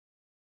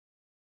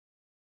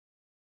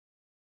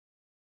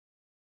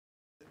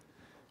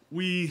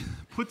we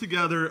put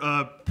together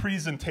a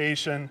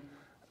presentation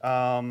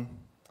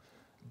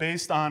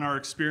based on our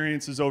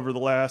experiences over the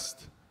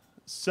last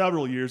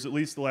several years, at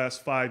least the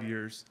last 5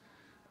 years.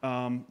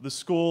 The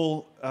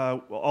school,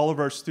 all of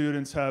our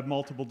students have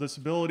multiple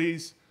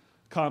disabilities,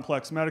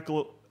 complex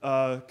medical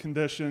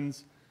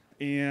conditions,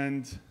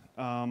 and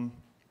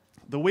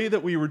the way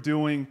that we were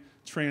doing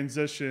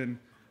transition,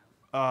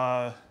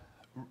 it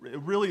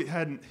really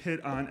hadn't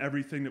hit on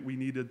everything that we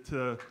needed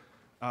to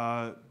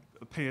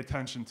pay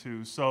attention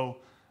to. So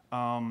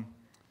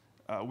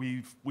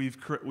we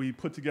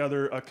put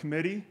together a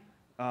committee.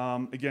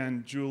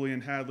 Again, Julie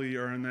and Hadley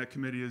are in that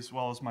committee as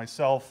well as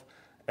myself,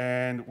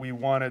 and we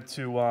wanted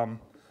to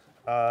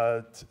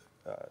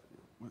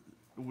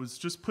was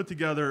just put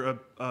together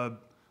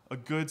a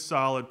good,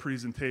 solid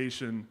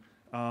presentation.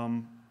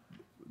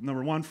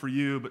 Number one for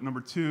you, but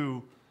number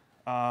two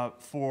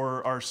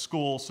for our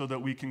school, so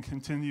that we can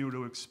continue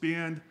to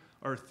expand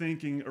our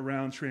thinking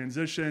around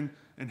transition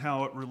and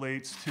how it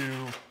relates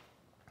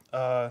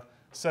to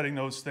setting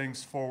those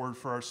things forward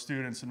for our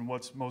students and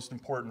what's most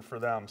important for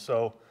them.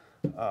 So,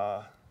 did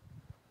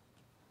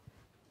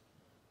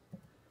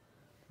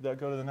that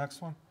go to the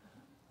next one?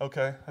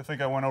 Okay, I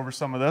think I went over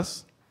some of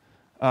this.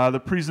 The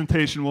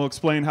presentation will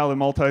explain how the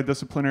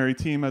multidisciplinary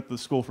team at the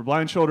School for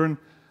Blind Children,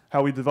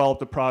 how we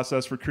developed a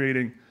process for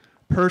creating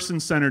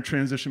person-centered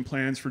transition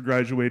plans for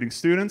graduating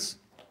students.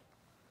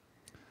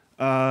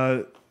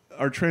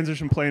 Our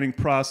transition planning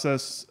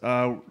process,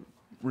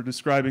 we're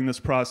describing this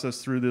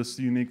process through this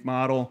unique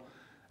model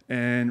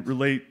and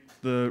relate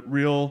the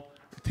real,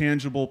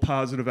 tangible,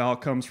 positive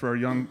outcomes for our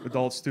young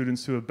adult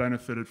students who have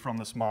benefited from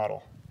this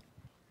model.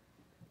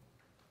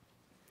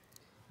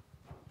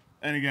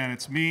 And again,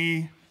 it's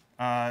me,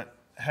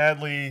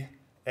 Hadley,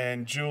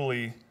 and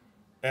Julie,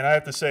 and I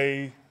have to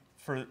say,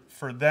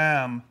 for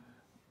them,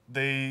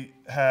 they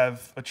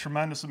have a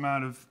tremendous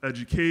amount of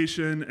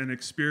education and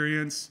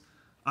experience.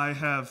 I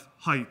have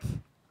height.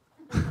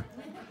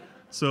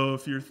 So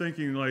if you're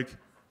thinking like,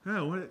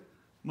 oh, what,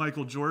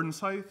 Michael Jordan's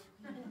height?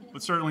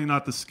 But certainly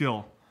not the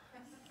skill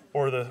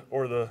or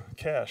the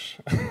cash.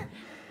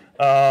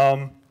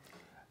 Hadley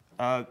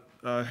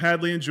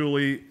and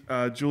Julie.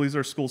 Julie's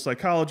our school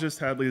psychologist.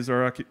 Hadley is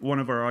one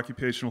of our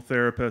occupational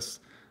therapists.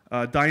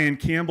 Diane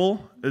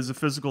Campbell is a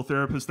physical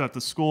therapist at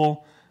the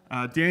school.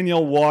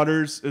 Danielle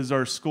Waters is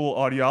our school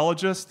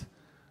audiologist.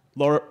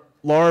 Laura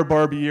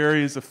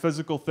Barbieri is a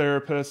physical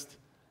therapist.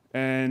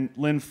 And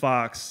Lynn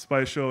Fox,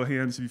 by a show of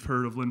hands, if you've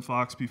heard of Lynn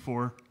Fox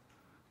before.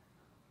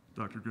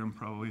 Dr. Grimm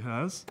probably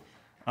has.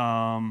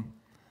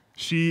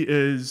 She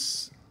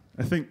is,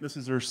 I think this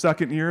is her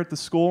second year at the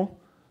school.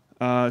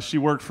 She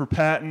worked for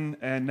Patton,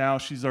 and now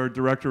she's our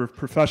director of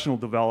professional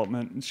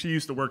development. And she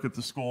used to work at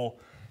the school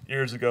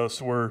years ago,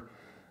 so we're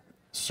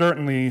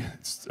certainly,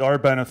 it's our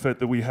benefit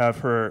that we have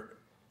her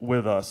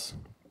with us.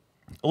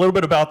 A little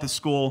bit about the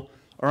school.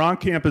 Our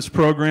on-campus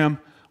program,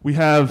 we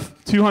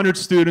have 200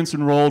 students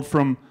enrolled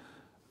from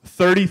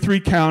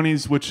 33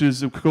 counties, which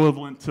is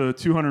equivalent to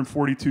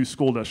 242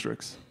 school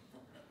districts.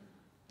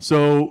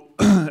 So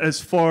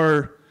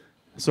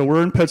so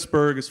we're in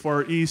Pittsburgh, as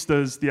far east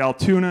as the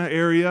Altoona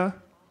area,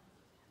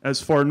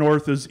 as far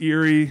north as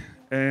Erie,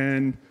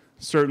 and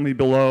certainly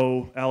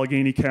below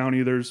Allegheny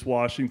County, there's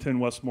Washington,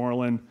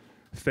 Westmoreland,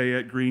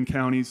 Fayette, Greene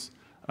counties.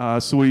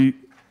 So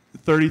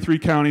 33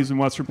 counties in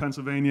western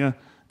Pennsylvania.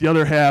 The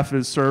other half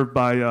is served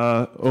by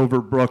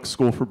Overbrook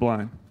School for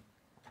Blind.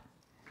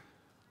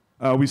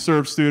 We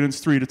serve students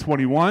 3 to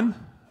 21,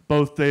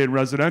 both day and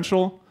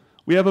residential.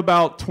 We have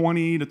about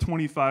 20 to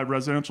 25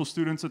 residential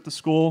students at the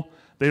school.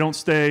 They don't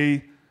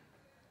stay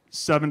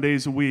 7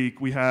 days a week.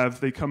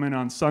 They come in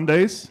on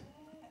Sundays,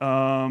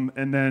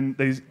 and then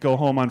they go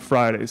home on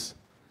Fridays.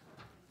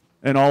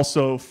 And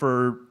also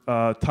for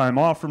time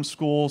off from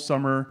school,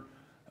 summer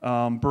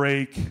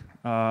break,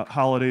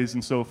 holidays,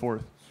 and so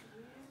forth.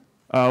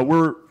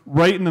 We're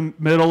right in the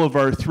middle of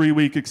our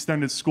 3-week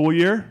extended school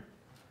year.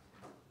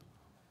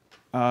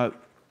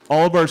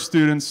 All of our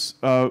students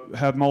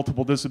have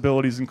multiple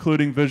disabilities,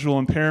 including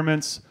visual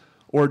impairments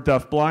or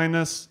deaf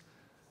blindness.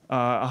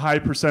 A high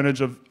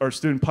percentage of our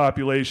student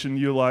population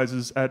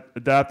utilizes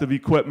adaptive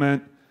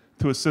equipment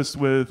to assist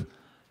with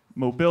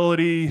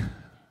mobility,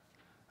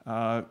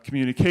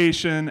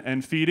 communication,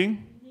 and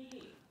feeding.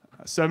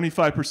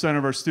 75%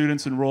 of our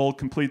students enrolled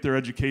complete their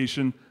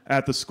education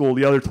at the school.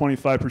 The other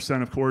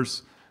 25%, of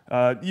course,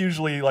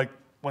 usually like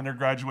when they're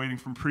graduating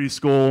from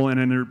preschool and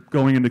then they're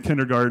going into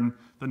kindergarten,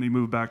 then they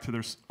move back to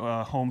their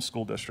home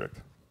school district.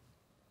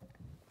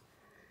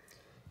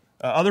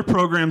 Other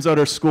programs at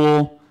our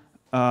school,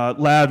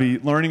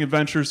 LAVI, Learning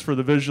Adventures for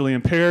the Visually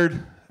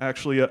Impaired.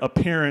 Actually, a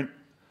parent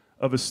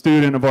of a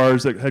student of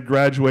ours that had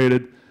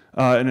graduated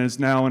and is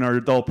now in our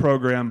adult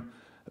program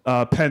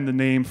penned the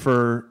name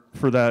for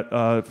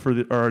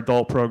our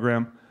adult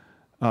program.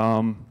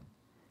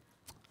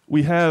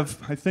 We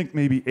have, I think,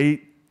 maybe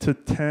 8 to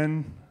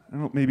 10, I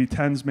don't know, maybe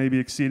 10's maybe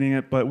exceeding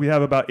it, but we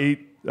have about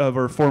 8 of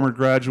our former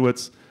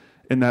graduates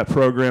in that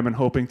program and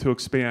hoping to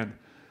expand.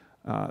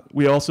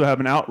 We also have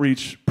an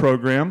outreach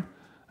program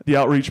The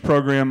outreach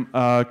program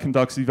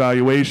conducts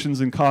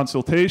evaluations and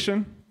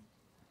consultation.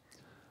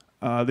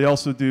 They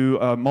also do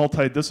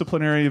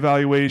multidisciplinary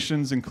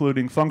evaluations,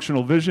 including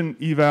functional vision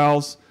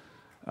evals,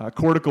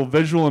 cortical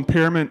visual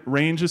impairment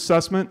range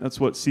assessment, that's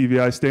what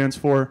CVI stands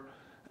for,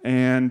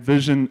 and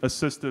vision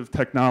assistive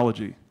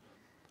technology.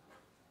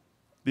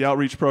 The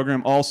outreach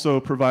program also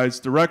provides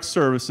direct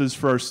services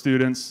for our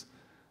students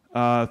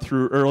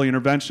through early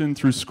intervention,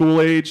 through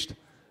school-aged,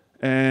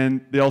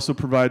 and they also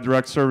provide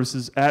direct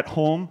services at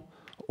home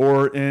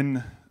or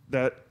in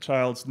that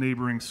child's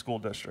neighboring school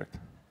district.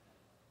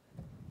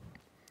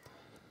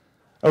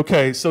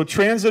 Okay, so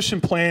transition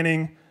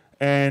planning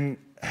and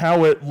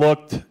how it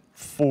looked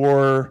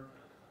for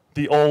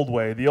the old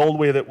way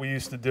that we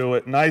used to do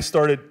it. And I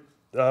started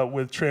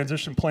with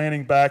transition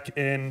planning back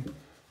in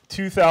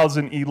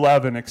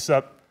 2011,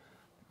 except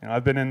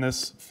I've been in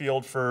this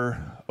field for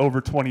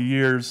over 20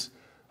 years.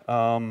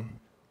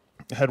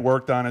 Had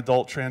worked on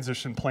adult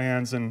transition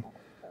plans and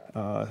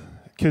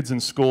kids in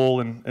school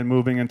and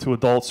moving into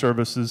adult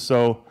services.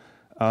 So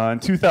in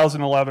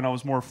 2011, I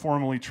was more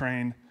formally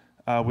trained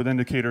with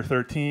Indicator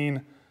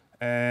 13,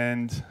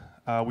 and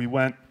we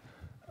went,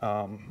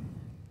 what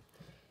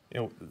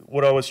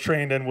I was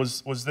trained in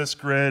was this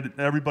grid.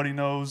 Everybody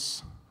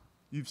knows,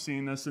 you've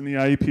seen this in the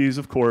IEPs,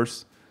 of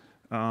course.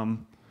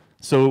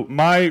 So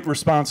my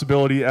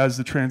responsibility as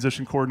the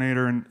transition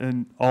coordinator,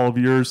 and all of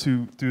yours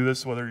who do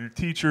this, whether you're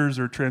teachers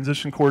or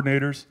transition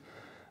coordinators,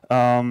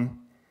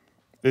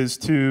 is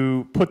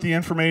to put the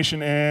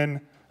information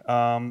in.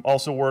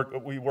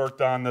 We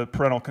worked on the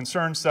parental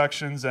concern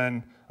sections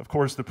and, of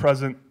course, the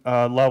present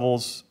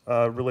levels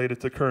related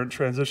to current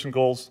transition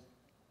goals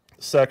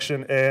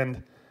section.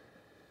 And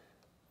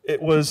it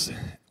was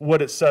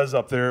what it says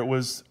up there. It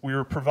was, we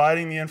were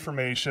providing the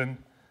information,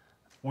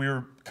 we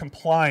were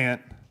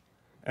compliant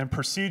and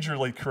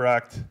procedurally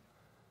correct,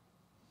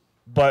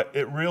 but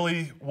it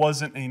really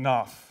wasn't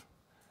enough.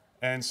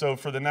 And so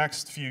for the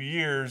next few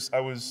years,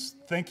 I was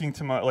thinking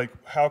to my,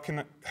 how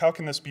can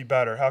this be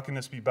better? How can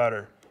this be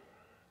better?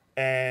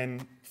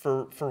 And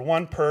for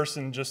one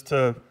person just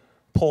to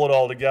pull it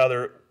all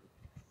together,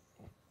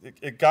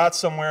 it got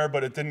somewhere,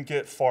 but it didn't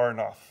get far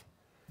enough.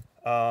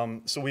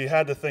 So we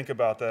had to think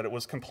about that. It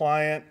was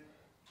compliant,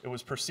 it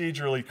was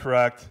procedurally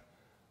correct,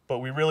 but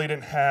we really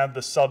didn't have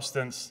the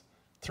substance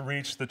to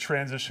reach the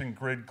transition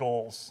grid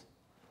goals.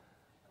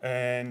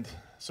 And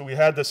so we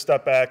had to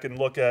step back and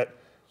look at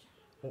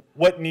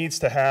what needs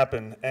to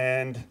happen.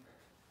 And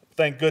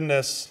thank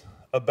goodness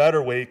a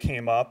better way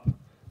came up.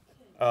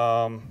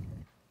 And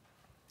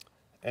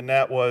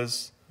that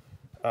was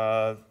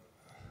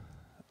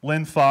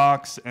Lynn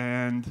Fox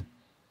and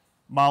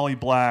Molly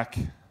Black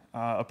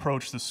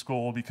approached the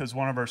school because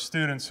one of our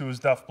students who was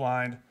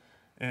deafblind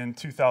in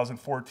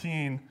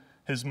 2014,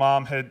 his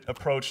mom had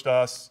approached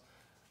us,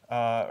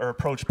 or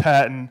approached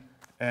Patton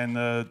and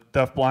the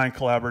Deafblind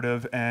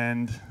Collaborative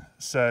and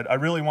said, I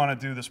really want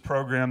to do this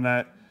program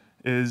that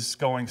is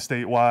going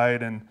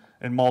statewide and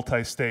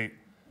multi-state.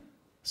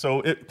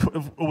 So it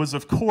was,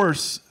 of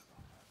course,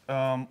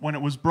 when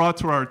it was brought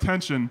to our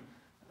attention,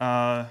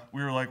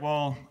 we were like,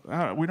 well,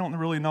 we don't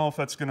really know if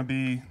that's going to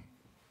be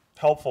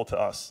helpful to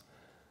us.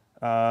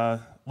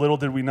 Little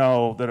did we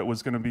know that it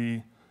was going to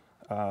be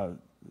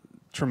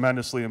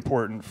tremendously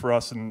important for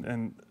us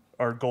and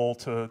our goal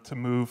to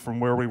move from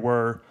where we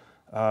were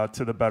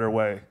to the better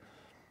way.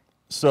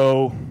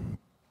 So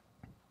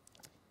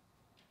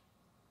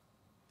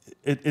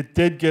it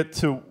did get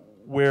to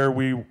where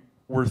we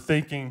were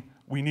thinking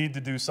we need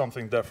to do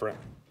something different.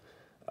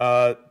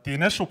 The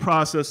initial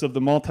process of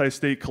the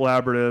multi-state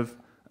collaborative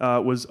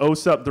was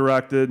OSEP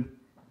directed.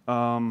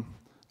 The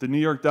New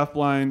York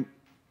Deafblind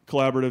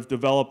Collaborative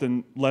developed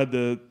and led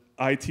the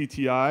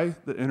ITTI,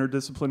 the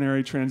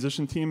Interdisciplinary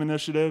Transition Team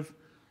Initiative,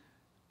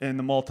 and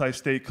the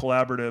multi-state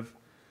collaborative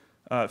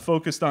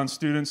focused on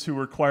students who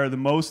require the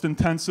most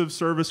intensive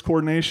service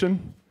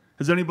coordination.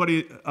 Has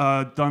anybody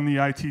done the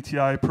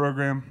ITTI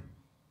program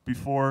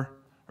before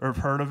or have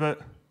heard of it?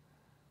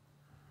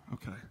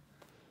 Okay.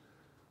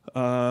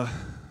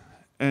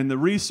 And the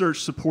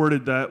research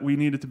supported that we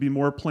needed to be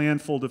more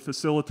planful to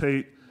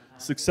facilitate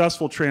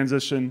successful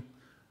transitions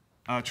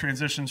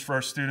for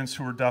our students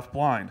who are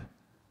deafblind.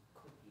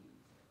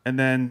 And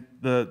then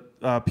the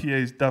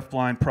PA's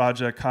Deafblind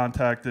Project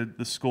contacted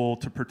the school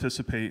to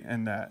participate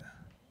in that.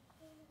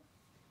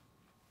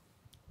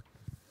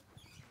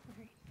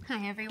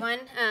 Hi, everyone.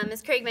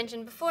 As Craig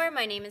mentioned before,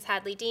 my name is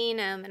Hadley Dean,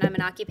 and I'm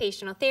an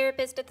occupational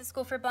therapist at the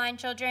School for Blind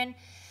Children.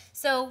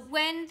 So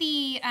when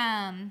the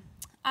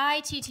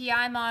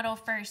ITTI model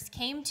first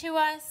came to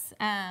us,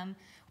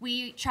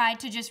 we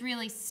tried to just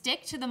really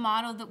stick to the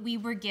model that we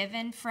were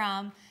given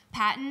from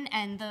Patton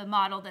and the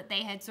model that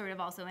they had sort of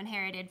also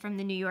inherited from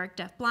the New York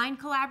Deafblind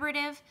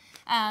Collaborative.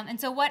 And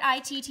so what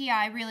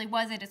ITTI really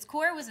was at its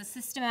core was a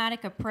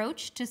systematic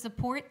approach to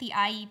support the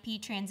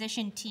IEP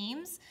transition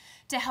teams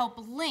to help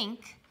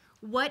link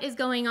what is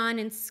going on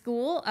in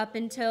school up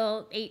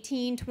until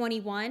 18,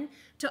 21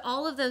 to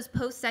all of those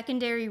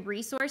post-secondary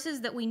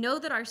resources that we know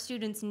that our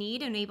students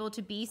need and able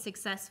to be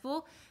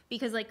successful.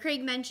 Because like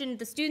Craig mentioned,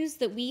 the students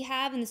that we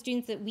have and the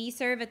students that we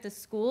serve at the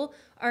school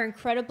are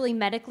incredibly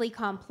medically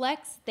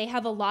complex. They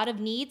have a lot of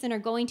needs and are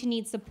going to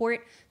need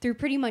support through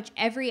pretty much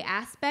every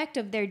aspect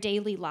of their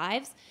daily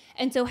lives.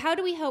 And so how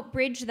do we help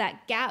bridge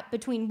that gap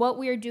between what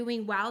we're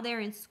doing while they're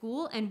in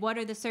school and what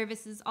are the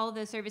services, all of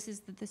the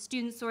services that the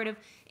students sort of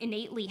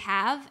innately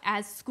have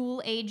as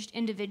school-aged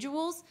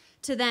individuals,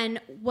 to then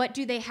what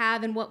do they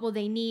have and what will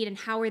they need and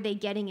how are they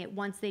getting it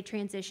once they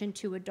transition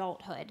to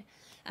adulthood.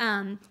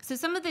 So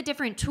some of the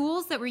different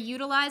tools that were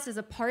utilized as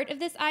a part of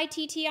this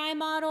ITTI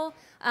model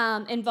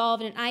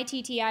involved an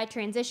ITTI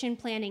transition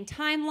planning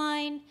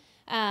timeline.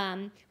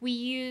 We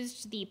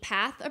used the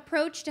PATH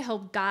approach to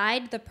help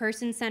guide the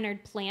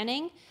person-centered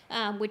planning,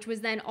 which was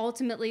then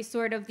ultimately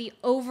sort of the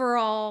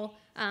overall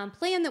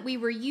plan that we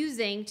were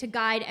using to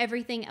guide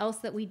everything else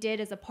that we did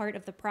as a part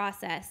of the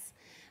process.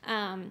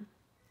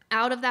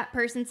 Out of that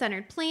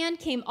person-centered plan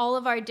came all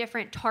of our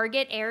different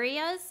target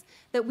areas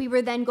that we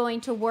were then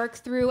going to work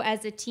through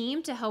as a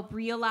team to help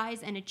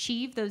realize and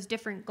achieve those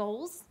different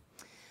goals.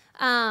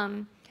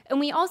 And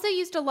we also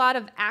used a lot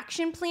of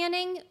action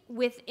planning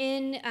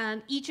within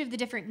each of the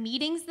different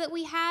meetings that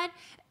we had,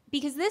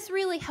 because this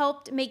really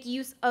helped make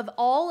use of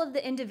all of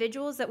the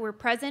individuals that were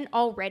present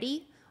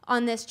already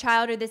on this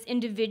child or this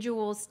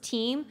individual's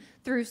team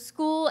through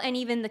school and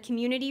even the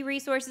community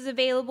resources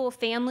available,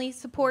 family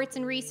supports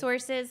and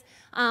resources,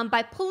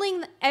 by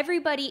pulling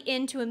everybody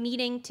into a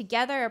meeting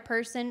together,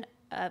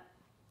 a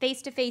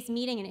face-to-face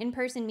meeting, an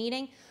in-person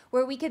meeting,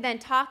 where we could then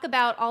talk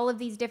about all of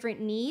these different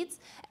needs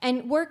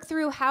and work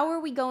through how are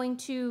we going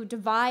to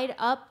divide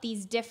up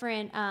these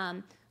different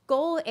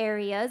goal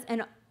areas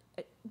and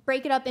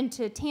break it up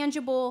into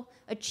tangible,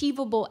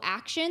 achievable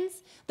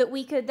actions that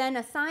we could then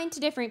assign to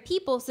different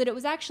people so that it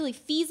was actually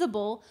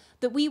feasible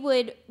that we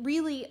would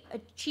really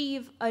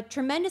achieve a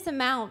tremendous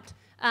amount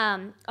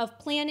of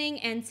planning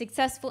and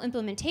successful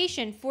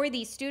implementation for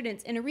these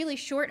students in a really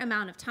short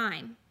amount of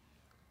time.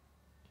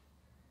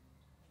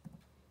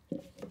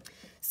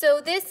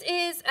 So this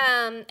is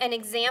an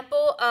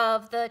example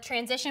of the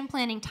transition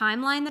planning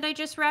timeline that I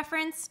just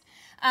referenced.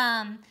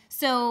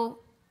 So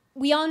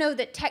we all know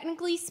that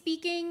technically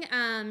speaking,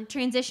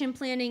 transition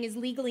planning is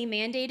legally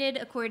mandated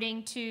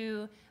according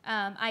to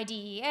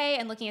IDEA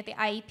and looking at the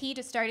IEP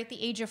to start at the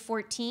age of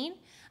 14.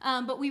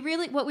 But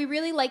what we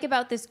really like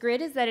about this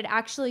grid is that it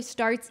actually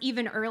starts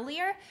even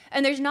earlier,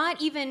 and there's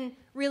not even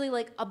really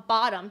like a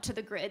bottom to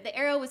the grid. The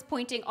arrow is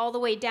pointing all the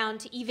way down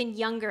to even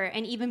younger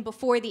and even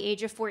before the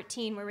age of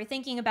 14, where we're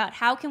thinking about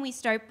how can we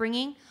start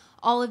bringing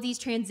all of these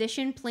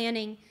transition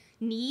planning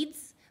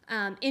needs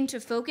into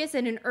focus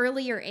at an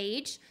earlier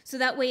age, so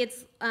that way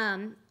it's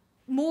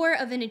more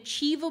of an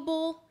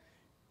achievable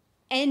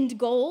end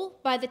goal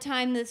by the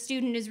time the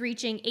student is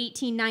reaching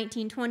 18,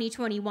 19, 20,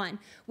 21.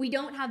 We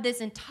don't have this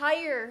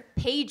entire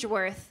page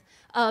worth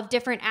of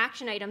different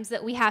action items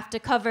that we have to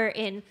cover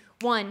in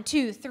 1,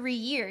 2, 3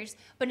 years,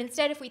 but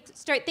instead if we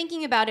start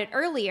thinking about it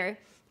earlier,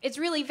 it's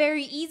really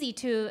very easy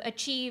to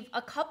achieve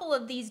a couple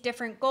of these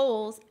different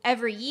goals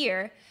every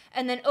year,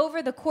 and then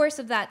over the course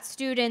of that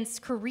student's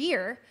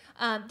career,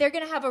 they're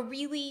going to have a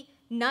really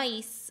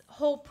nice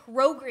whole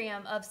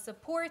program of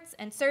supports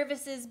and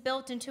services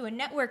built into a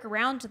network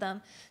around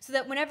them, so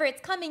that whenever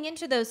it's coming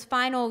into those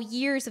final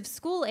years of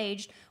school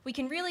age, we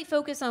can really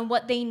focus on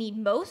what they need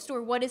most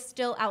or what is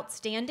still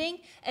outstanding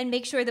and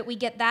make sure that we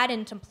get that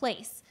into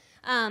place.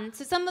 So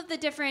some of the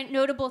different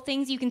notable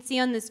things you can see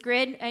on this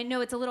grid, I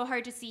know it's a little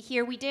hard to see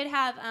here. We did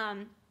have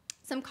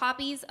some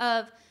copies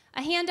of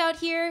a handout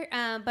here,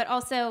 but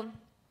also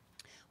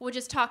we'll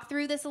just talk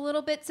through this a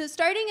little bit. So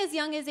starting as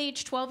young as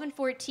age 12 and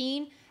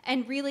 14,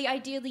 and really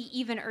ideally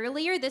even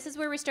earlier, this is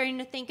where we're starting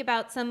to think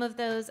about some of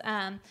those,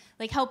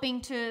 like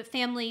helping to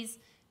families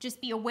just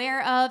be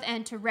aware of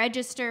and to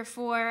register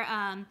for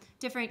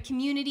different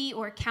community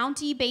or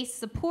county-based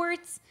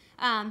supports.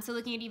 So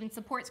looking at even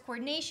supports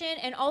coordination,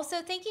 and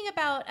also thinking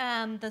about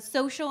the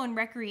social and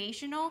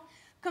recreational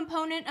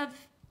component of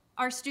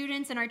our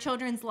students and our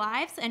children's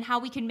lives and how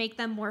we can make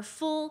them more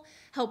full,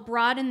 help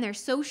broaden their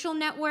social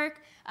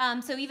network.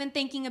 So even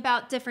thinking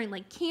about different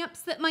like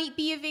camps that might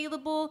be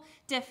available,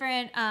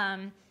 different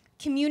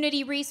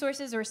community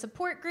resources or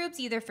support groups,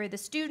 either for the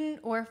student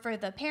or for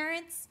the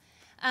parents.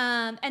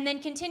 And then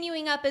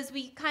continuing up as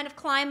we kind of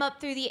climb up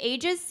through the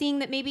ages, seeing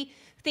that maybe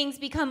things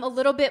become a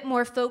little bit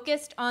more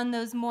focused on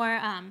those more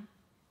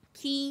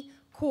key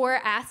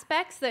core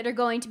aspects that are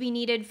going to be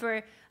needed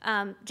for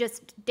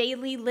just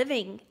daily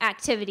living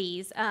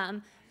activities,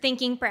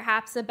 thinking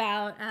perhaps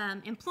about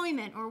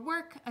employment or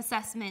work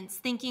assessments,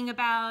 thinking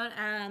about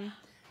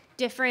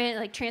different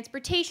like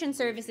transportation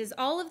services,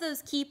 all of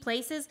those key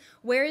places.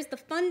 Where is the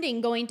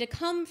funding going to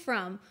come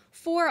from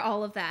for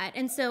all of that?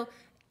 And so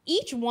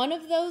each one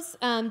of those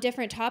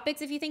different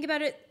topics, if you think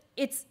about it,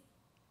 it's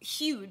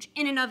huge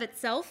in and of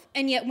itself,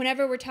 and yet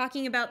whenever we're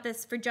talking about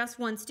this for just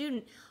one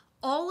student,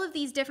 all of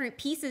these different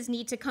pieces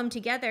need to come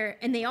together,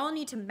 and they all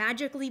need to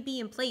magically be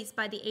in place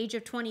by the age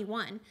of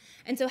 21.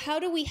 And so how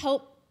do we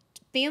help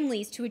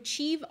families to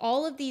achieve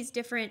all of these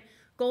different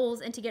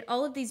goals and to get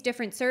all of these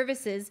different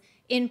services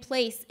in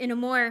place in a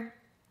more,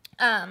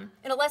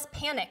 in a less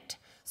panicked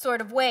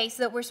sort of way,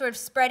 so that we're sort of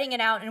spreading it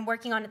out and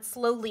working on it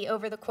slowly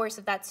over the course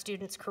of that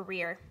student's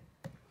career.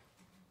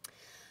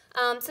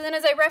 So then,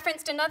 as I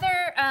referenced,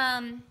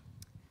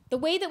 the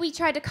way that we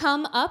tried to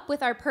come up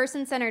with our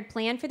person-centered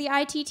plan for the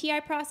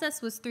ITTI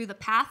process was through the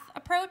PATH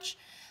approach.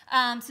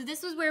 So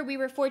this was where we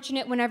were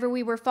fortunate whenever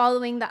we were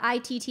following the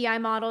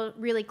ITTI model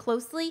really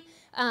closely.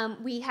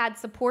 We had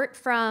support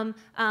from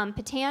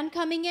Patan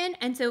coming in,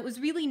 and so it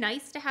was really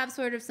nice to have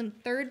sort of some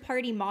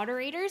third-party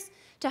moderators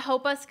to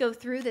help us go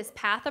through this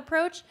PATH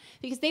approach,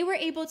 because they were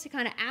able to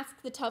kind of ask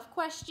the tough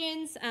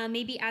questions,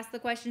 maybe ask the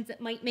questions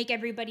that might make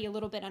everybody a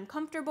little bit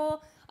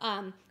uncomfortable,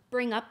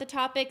 bring up the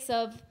topics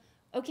of,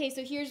 okay,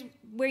 so here's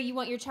where you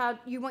want your child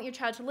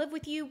to live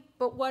with you,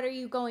 but what are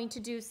you going to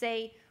do,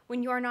 say,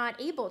 when you're not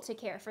able to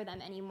care for them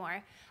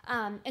anymore?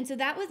 And so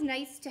that was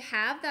nice to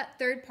have that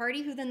third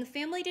party who then the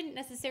family didn't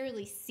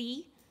necessarily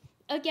see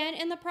again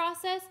in the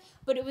process,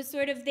 but it was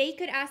sort of, they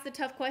could ask the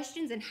tough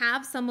questions and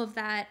have some of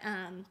that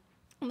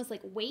almost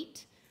like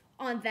weight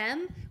on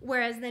them,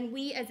 whereas then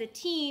we as a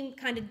team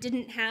kind of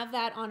didn't have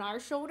that on our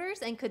shoulders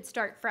and could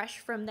start fresh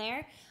from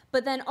there.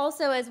 But then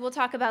also, as we'll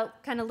talk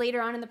about kind of later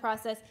on in the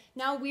process,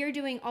 now we're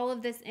doing all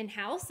of this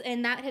in-house,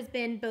 and that has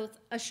been both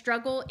a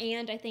struggle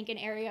and I think an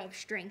area of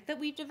strength that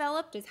we've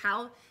developed, is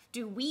how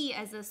do we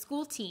as a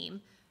school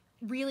team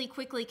really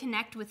quickly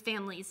connect with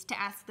families to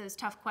ask those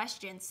tough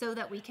questions so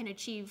that we can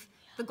achieve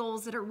the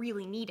goals that are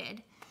really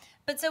needed.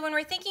 But so when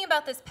we're thinking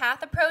about this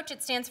PATH approach,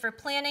 it stands for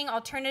Planning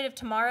Alternative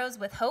Tomorrows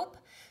with Hope.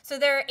 So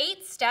there are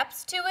 8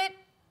 steps to it.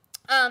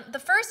 The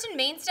first and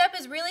main step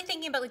is really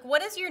thinking about, like,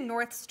 what is your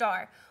North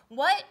Star?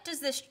 What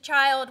does this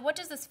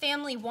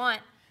family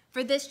want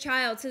for this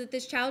child so that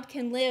this child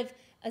can live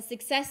a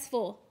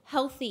successful,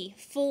 healthy,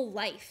 full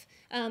life?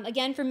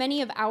 Again, for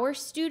many of our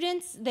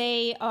students,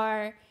 they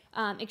are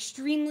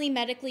extremely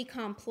medically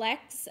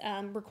complex,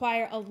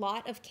 require a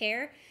lot of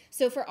care.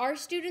 So for our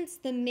students,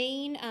 the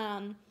main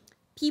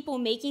people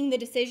making the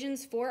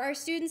decisions for our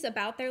students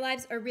about their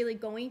lives are really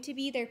going to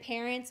be their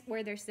parents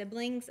or their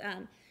siblings.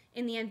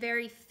 In the end,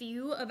 very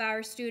few of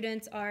our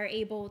students are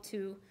able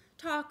to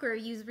talk or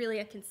use really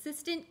a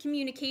consistent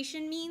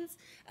communication means.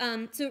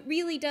 So it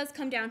really does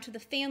come down to the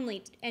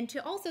family and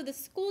to also the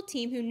school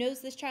team who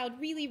knows this child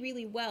really,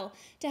 really well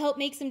to help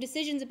make some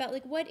decisions about,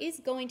 like, what is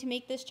going to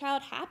make this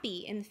child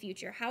happy in the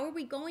future? How are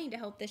we going to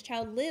help this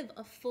child live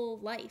a full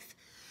life?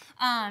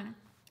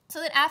 So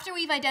that after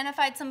we've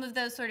identified some of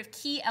those sort of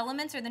key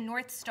elements or the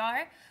North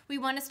Star, we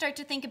want to start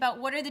to think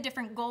about what are the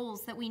different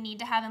goals that we need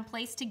to have in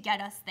place to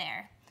get us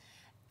there.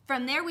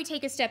 From there, we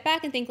take a step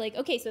back and think, like,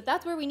 okay, so if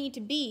that's where we need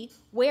to be,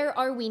 where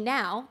are we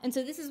now? And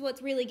so this is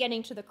what's really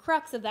getting to the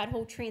crux of that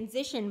whole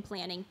transition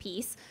planning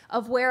piece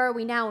of where are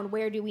we now and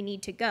where do we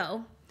need to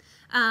go.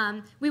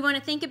 We want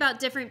to think about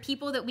different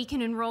people that we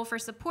can enroll for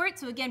support.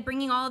 So again,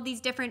 bringing all of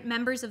these different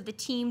members of the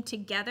team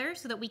together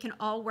so that we can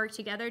all work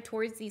together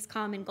towards these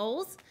common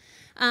goals.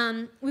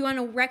 We want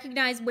to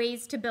recognize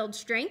ways to build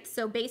strength.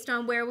 So based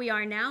on where we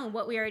are now and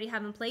what we already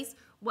have in place,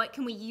 what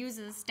can we use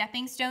as a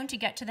stepping stone to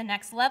get to the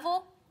next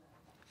level?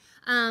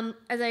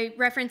 As I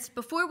referenced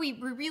before,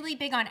 we're really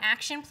big on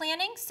action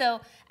planning. So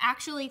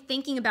actually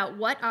thinking about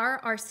what are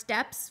our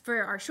steps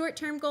for our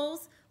short-term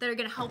goals that are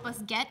going to help us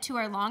get to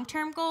our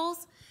long-term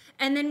goals.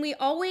 And then we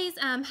always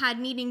had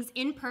meetings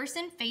in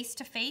person,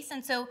 face-to-face.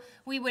 And so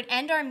we would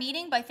end our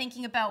meeting by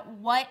thinking about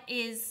what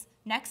is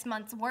next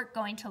month's work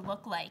going to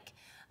look like.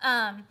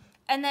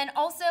 And then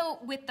also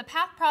with the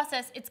PATH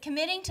process, it's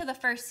committing to the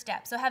first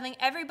step. So having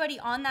everybody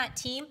on that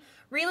team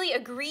really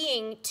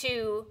agreeing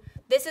to,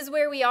 this is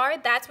where we are,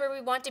 that's where we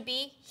want to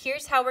be,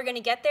 here's how we're going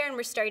to get there, and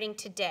we're starting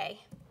today.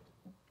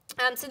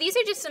 So these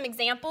are just some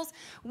examples.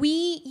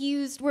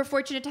 We're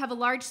fortunate to have a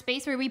large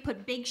space where we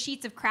put big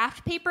sheets of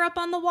craft paper up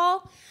on the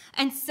wall.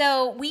 And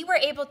so we were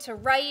able to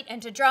write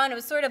and to draw, and it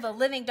was sort of a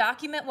living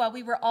document while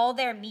we were all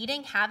there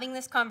meeting, having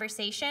this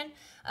conversation.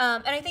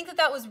 And I think that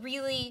that was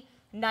really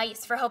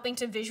nice for helping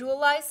to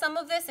visualize some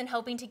of this and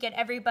helping to get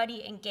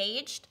everybody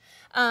engaged.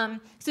 So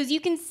as you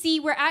can see,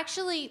 we're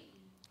actually,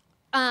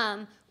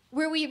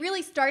 where we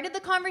really started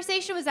the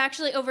conversation was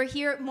actually over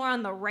here more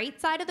on the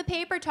right side of the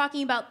paper,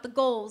 talking about the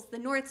goals, the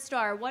North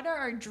Star, what are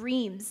our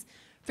dreams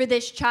for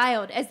this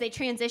child as they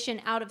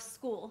transition out of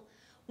school.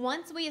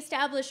 Once we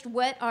established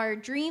what our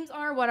dreams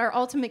are, what our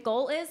ultimate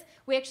goal is,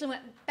 we actually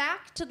went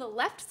back to the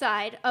left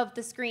side of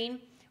the screen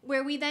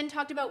where we then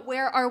talked about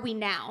where are we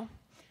now.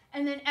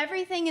 And then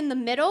everything in the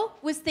middle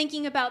was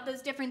thinking about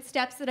those different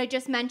steps that I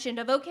just mentioned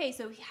of, okay,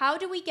 so how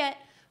do we get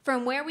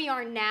from where we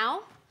are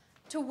now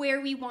to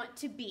where we want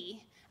to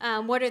be?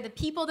 What are the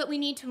people that we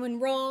need to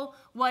enroll?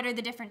 What are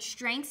the different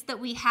strengths that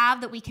we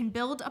have that we can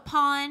build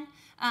upon?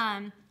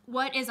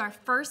 What is our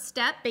first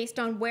step based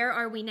on where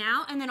are we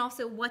now? And then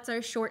also, what's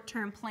our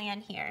short-term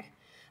plan here?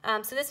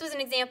 So this was an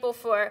example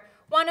for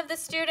one of the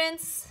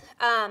students.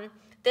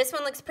 This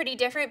one looks pretty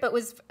different, but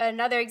was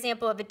another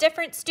example of a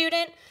different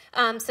student.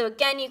 So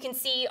again, you can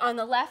see on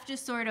the left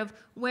just sort of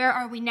where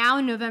are we now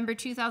in November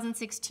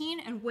 2016,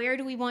 and where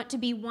do we want to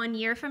be 1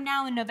 year from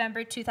now in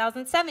November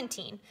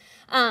 2017.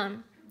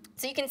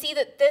 So you can see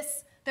that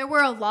there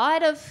were a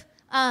lot of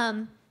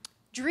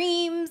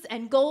dreams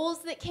and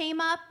goals that came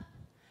up,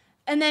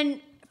 and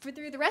then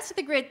through the rest of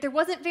the grid, there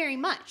wasn't very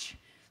much.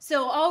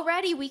 So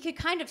already we could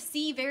kind of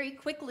see very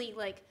quickly,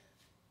 like,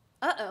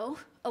 uh-oh,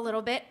 a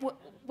little bit.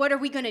 What are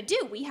we going to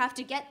do? We have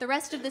to get the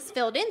rest of this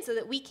filled in so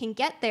that we can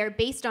get there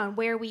based on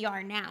where we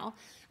are now.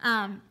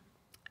 And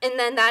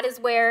then that is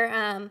where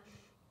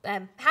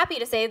I'm happy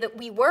to say that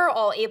we were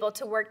all able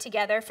to work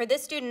together. For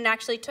this student, it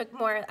actually took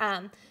more.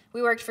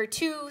 We worked for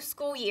 2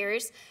 school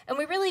years, and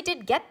we really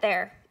did get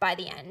there by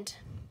the end.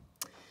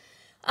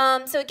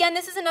 So again,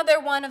 this is another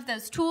one of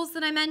those tools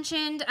that I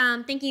mentioned,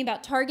 thinking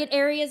about target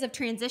areas of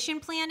transition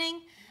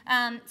planning.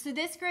 So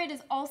this grid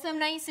is also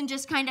nice and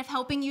just kind of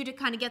helping you to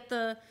kind of get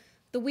the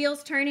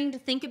wheels turning to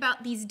think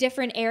about these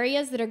different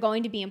areas that are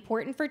going to be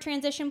important for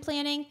transition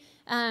planning.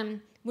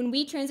 When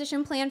we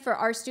transition plan for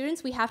our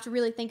students, we have to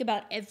really think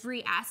about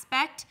every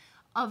aspect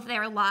of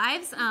their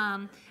lives.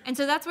 And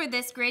so that's where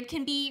this grid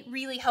can be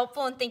really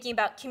helpful in thinking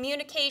about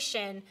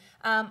communication,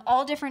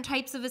 all different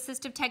types of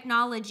assistive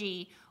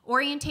technology,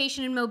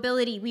 orientation and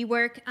mobility. We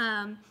work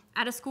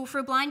at a school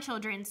for blind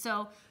children,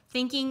 so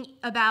thinking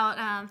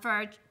about for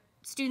our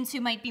students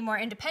who might be more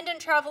independent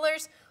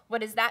travelers,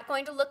 what is that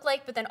going to look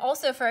like? But then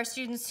also for our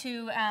students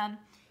who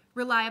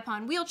rely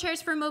upon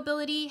wheelchairs for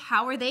mobility,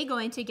 how are they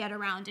going to get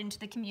around into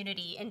the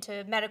community,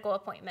 into medical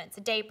appointments,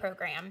 a day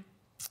program?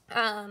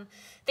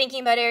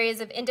 Thinking about areas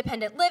of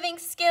independent living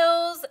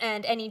skills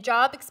and any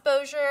job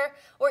exposure,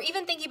 or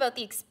even thinking about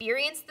the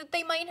experience that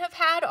they might have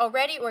had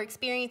already or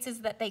experiences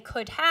that they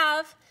could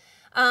have.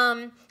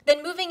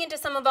 Then moving into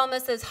some of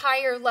almost those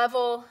higher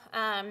level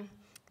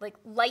like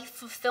life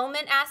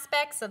fulfillment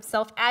aspects of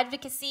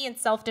self-advocacy and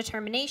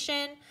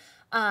self-determination,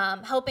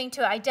 helping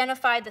to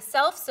identify the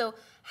self, so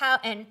how,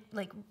 and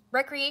like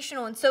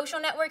recreational and social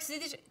networks.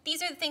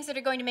 These are the things that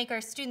are going to make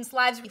our students'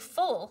 lives be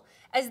full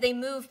as they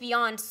move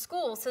beyond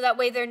school, so that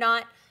way they're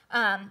not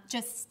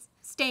just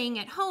staying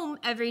at home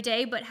every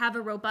day, but have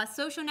a robust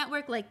social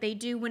network like they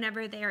do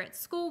whenever they're at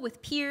school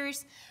with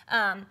peers,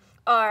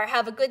 or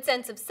have a good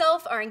sense of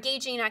self, are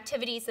engaging in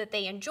activities that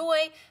they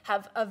enjoy,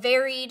 have a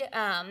varied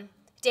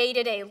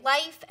day-to-day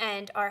life,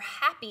 and are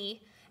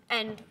happy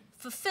and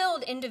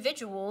fulfilled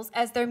individuals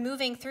as they're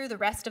moving through the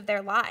rest of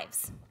their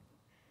lives.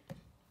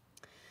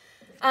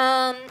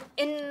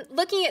 In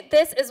looking at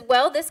this as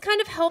well, this kind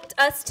of helped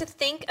us to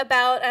think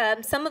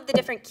about some of the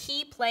different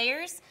key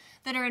players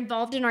that are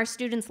involved in our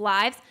students'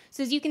 lives.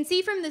 So as you can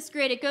see from this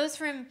grid, it goes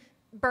from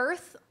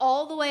birth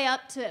all the way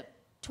up to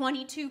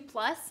 22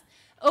 plus.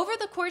 Over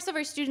the course of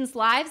our students'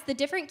 lives, the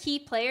different key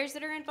players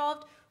that are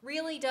involved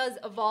really does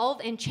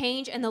evolve and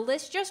change, and the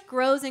list just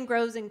grows and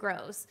grows and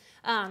grows.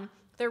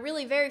 There are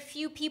really very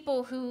few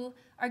people who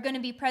are going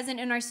to be present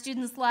in our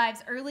students'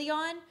 lives early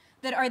on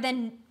that are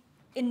then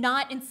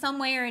not in some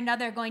way or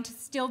another going to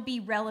still be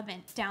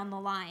relevant down the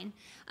line.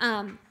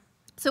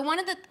 So one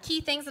of the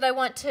key things that I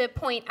want to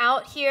point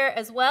out here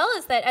as well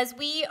is that as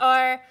we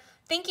are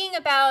thinking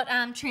about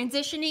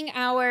transitioning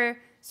our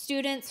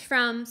students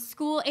from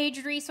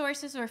school-age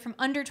resources or from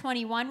under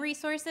 21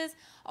 resources,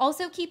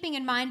 also keeping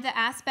in mind the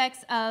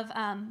aspects of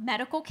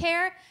medical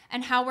care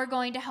and how we're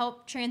going to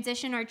help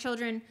transition our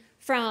children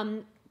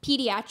from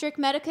pediatric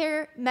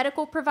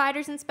medical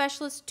providers and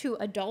specialists to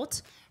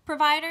adult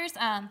providers.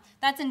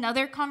 That's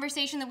another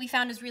conversation that we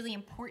found is really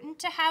important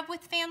to have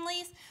with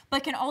families,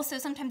 but can also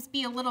sometimes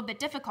be a little bit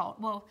difficult.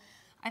 Well,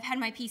 I've had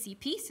my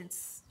PCP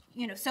since,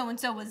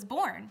 so-and-so was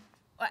born.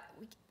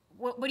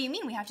 What do you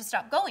mean we have to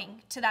stop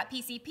going to that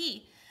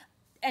PCP?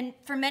 And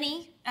for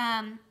many,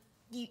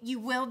 you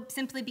will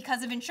simply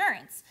because of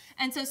insurance.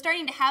 And so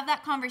starting to have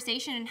that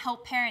conversation and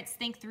help parents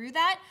think through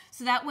that,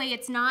 so that way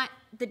it's not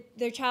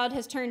their child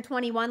has turned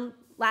 21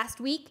 last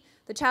week,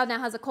 the child now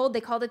has a cold,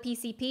 they call the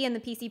PCP, and the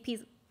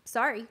PCP's,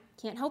 sorry,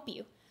 can't help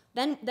you.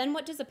 Then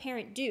what does a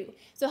parent do?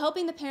 So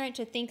helping the parent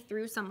to think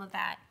through some of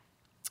that.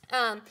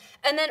 And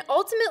then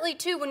ultimately,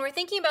 too, when we're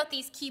thinking about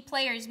these key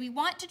players, we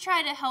want to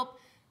try to help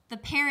the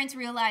parents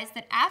realize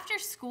that after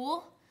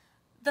school,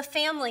 the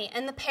family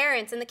and the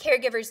parents and the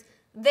caregivers,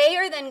 they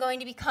are then going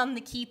to become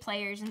the key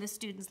players in the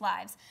students'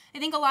 lives. I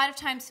think a lot of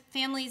times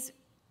families,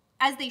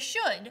 as they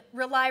should,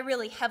 rely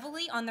really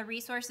heavily on the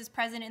resources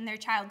present in their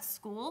child's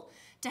school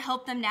to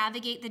help them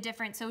navigate the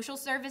different social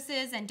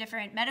services and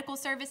different medical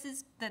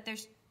services that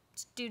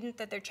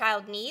their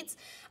child needs.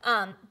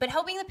 But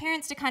helping the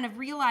parents to kind of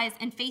realize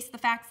and face the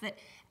facts that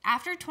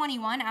after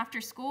 21, after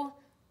school,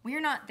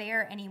 we're not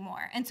there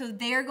anymore. And so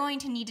they're going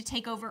to need to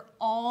take over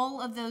all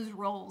of those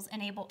roles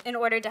in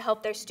order to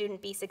help their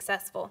student be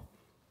successful.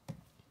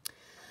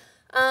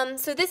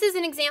 So this is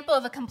an example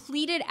of a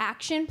completed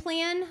action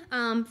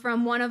plan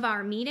from one of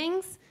our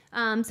meetings.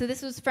 So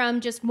this was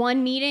from just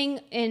one meeting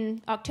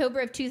in October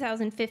of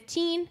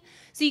 2015.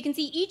 So you can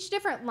see each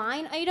different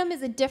line item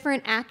is a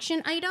different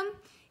action item.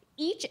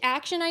 Each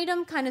action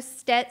item kind of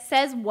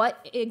says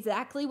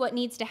exactly what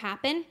needs to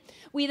happen.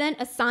 We then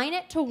assign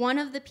it to one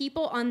of the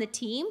people on the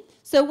team.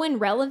 So when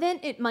relevant,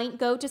 it might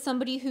go to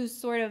somebody who's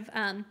sort of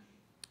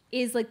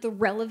is like the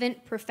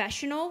relevant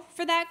professional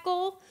for that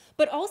goal,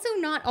 but also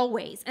not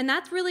always. And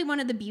that's really one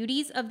of the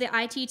beauties of the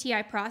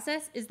ITTI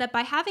process, is that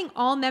by having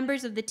all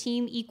members of the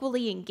team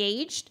equally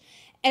engaged,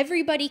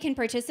 everybody can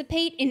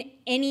participate in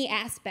any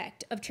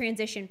aspect of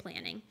transition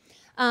planning.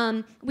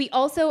 We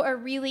also are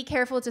really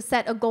careful to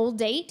set a goal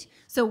date.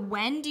 So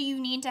when do you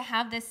need to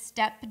have this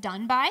step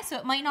done by? So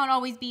it might not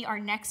always be our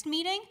next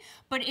meeting,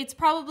 but it's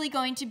probably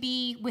going to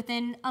be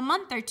within a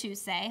month or two,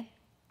 say.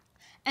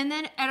 And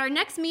then at our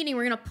next meeting,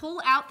 we're going to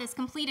pull out this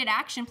completed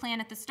action plan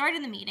at the start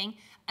of the meeting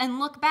and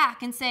look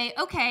back and say,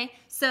 okay,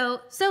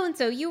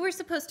 so-and-so, you were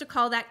supposed to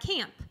call that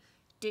camp.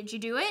 Did you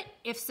do it?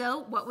 If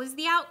so, what was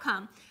the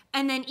outcome?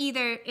 And then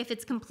either if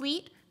it's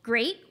complete,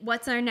 great,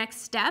 what's our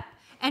next step?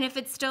 And if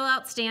it's still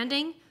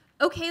outstanding,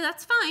 okay,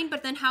 that's fine,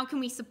 but then how can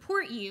we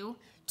support you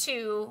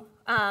to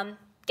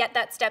get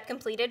that step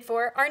completed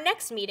for our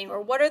next meeting,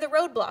 or what are the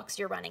roadblocks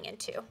you're running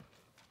into?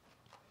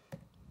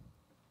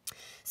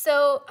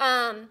 So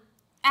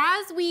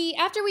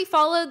after we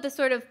followed the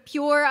sort of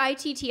pure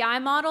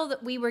ITTI model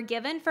that we were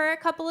given for a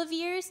couple of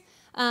years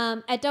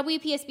at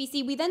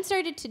WPSBC, we then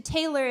started to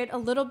tailor it a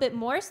little bit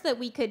more so that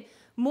we could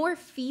more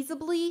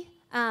feasibly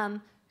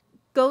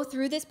go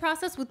through this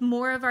process with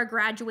more of our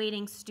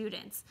graduating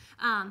students.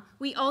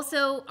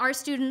 Our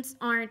students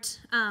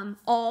aren't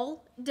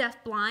all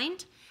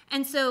deafblind,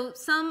 and so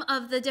some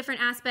of the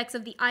different aspects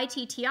of the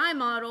ITTI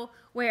model,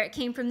 where it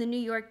came from the New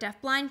York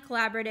Deafblind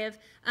Collaborative,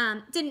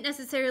 didn't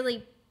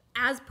necessarily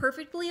as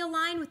perfectly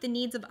align with the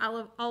needs of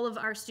all of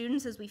our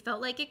students as we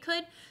felt like it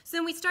could. So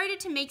then we started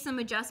to make some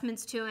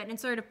adjustments to it and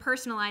sort of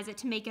personalize it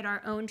to make it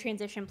our own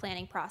transition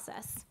planning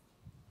process.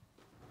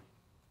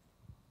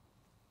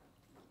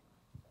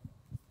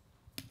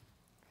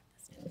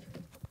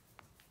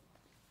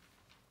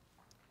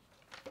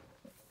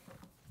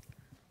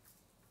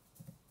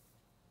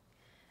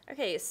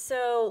 Okay,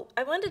 so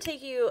I wanted to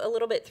take you a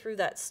little bit through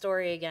that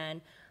story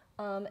again,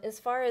 as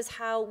far as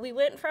how we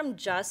went from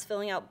just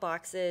filling out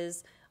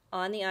boxes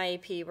on the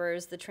IEP,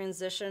 whereas the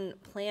transition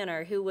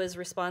planner, who was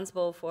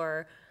responsible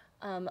for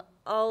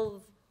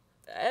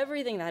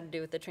everything that had to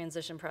do with the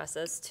transition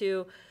process,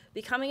 to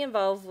becoming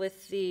involved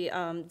with the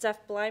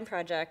Deaf Blind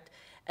Project,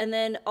 and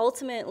then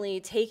ultimately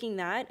taking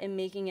that and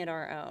making it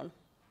our own.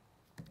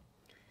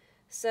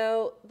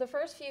 So the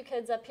first few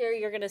kids up here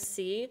you're going to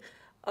see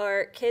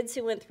are kids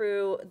who went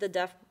through the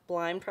Deaf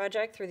Blind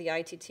Project through the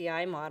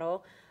ITTI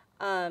model.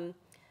 And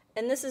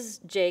this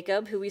is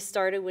Jacob, who we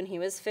started when he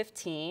was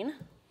 15.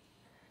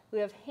 We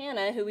have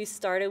Hannah, who we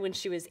started when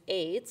she was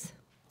 8.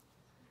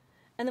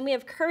 And then we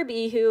have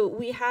Kirby, who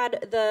we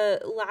had the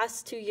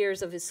last 2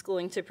 years of his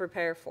schooling to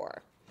prepare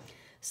for.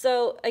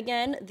 So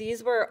again,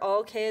 these were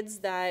all kids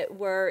that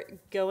were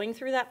going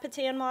through that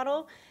Patan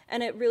model,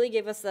 and it really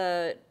gave us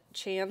a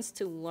chance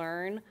to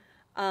learn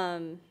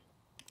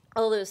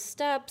all those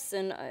steps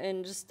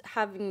and just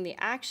having the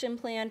action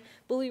plan,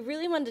 but we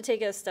really wanted to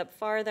take it a step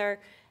farther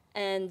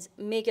and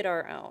make it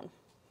our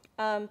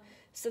own.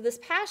 So this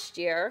past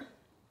year,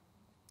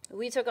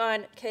 we took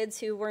on kids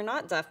who were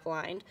not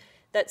deafblind,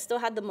 that still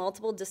had the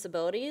multiple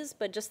disabilities,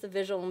 but just the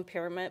visual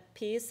impairment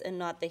piece and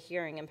not the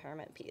hearing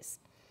impairment piece.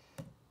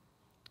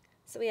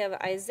 So we have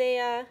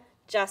Isaiah,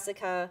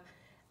 Jessica,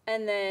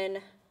 and then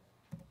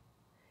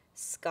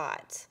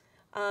Scott.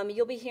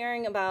 You'll be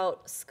hearing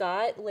about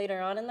Scott later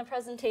on in the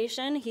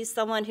presentation. He's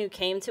someone who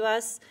came to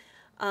us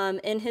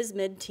in his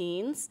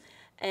mid-teens,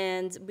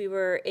 and we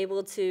were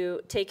able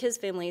to take his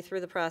family through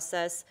the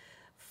process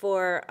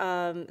for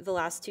the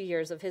last 2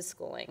 years of his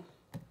schooling.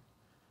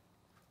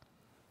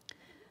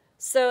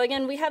 So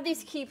again, we have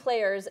these key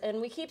players, and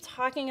we keep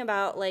talking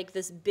about like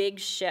this big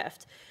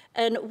shift,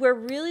 and we're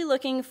really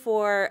looking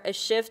for a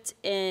shift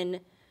in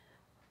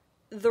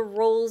the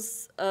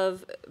roles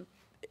of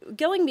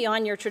going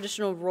beyond your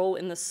traditional role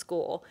in the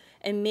school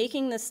and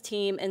making this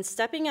team and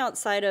stepping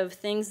outside of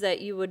things that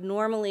you would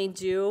normally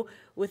do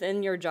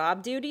within your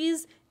job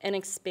duties and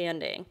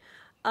expanding.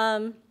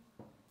 And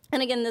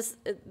again,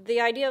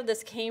 the idea of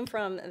this came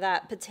from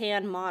that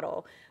Patan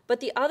model. But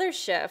the other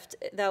shift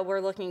that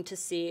we're looking to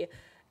see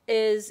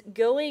is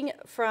going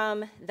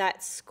from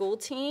that school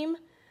team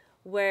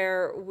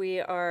where we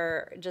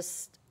are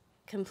just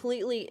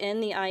completely in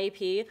the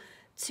IEP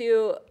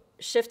to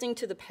shifting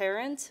to the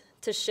parent,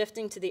 to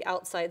shifting to the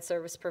outside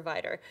service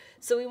provider.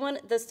 So we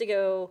want this to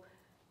go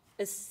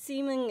as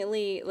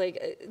seemingly,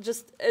 like,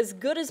 just as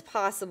good as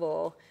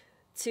possible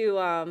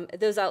to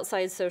those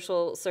outside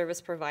social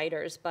service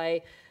providers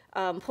by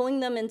pulling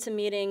them into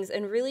meetings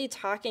and really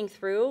talking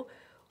through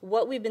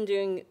what we've been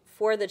doing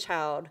for the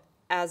child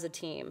as a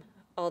team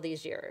all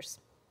these years.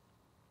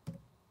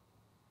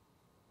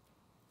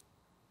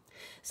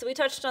 So we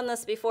touched on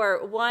this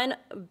before. One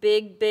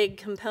big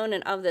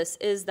component of this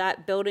is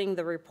that building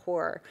the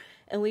rapport.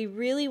 And we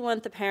really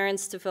want the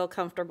parents to feel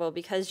comfortable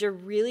because you're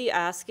really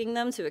asking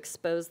them to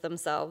expose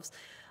themselves.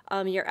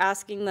 You're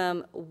asking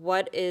them,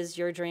 what is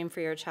your dream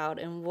for your child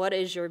and what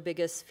is your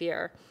biggest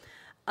fear?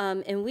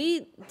 And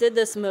we did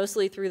this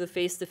mostly through the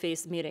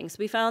face-to-face meetings.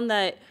 We found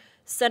that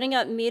setting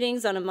up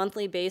meetings on a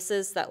monthly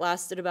basis that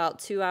lasted about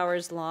 2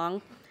 hours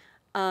long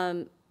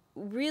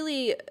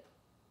really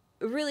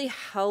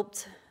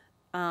helped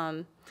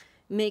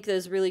make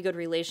those really good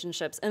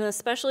relationships. And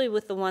especially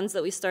with the ones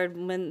that we started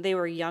when they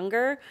were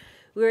younger,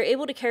 we were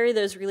able to carry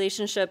those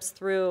relationships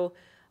through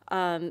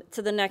to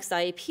the next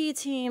IEP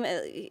team.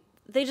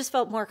 They just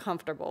felt more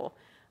comfortable.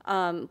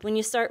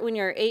 When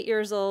you're 8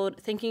 years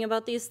old thinking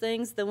about these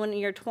things, then when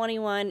you're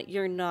 21,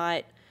 you're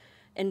not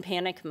in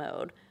panic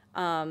mode.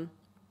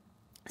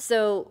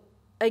 So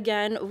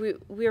again,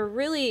 we're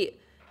really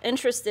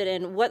interested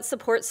in what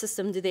support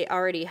system do they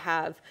already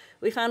have.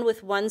 We found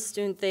with one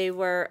student,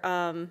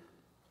 the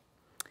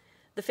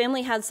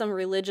family had some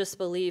religious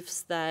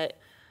beliefs that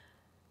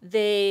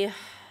they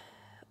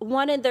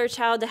wanted their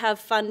child to have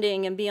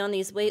funding and be on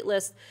these wait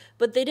lists,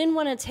 but they didn't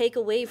want to take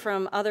away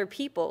from other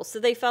people. So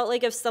they felt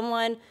like if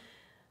someone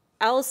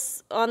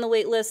else on the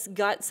wait list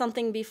got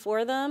something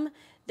before them,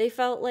 they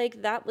felt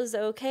like that was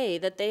okay,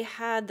 that they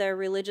had their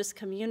religious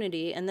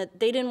community and that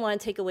they didn't want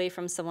to take away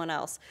from someone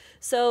else.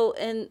 So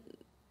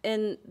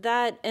in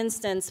that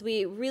instance,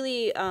 we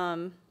really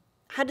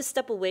had to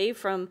step away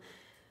from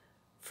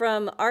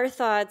our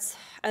thoughts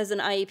as an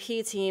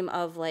IEP team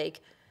of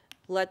like,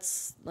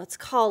 let's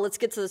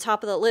get to the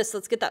top of the list,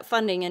 let's get that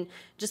funding, and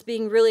just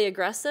being really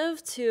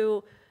aggressive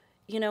to,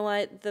 you know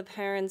what, the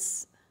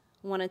parents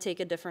want to take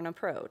a different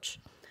approach.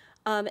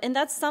 And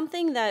that's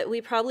something that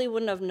we probably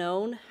wouldn't have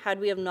known had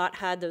we have not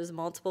had those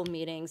multiple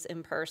meetings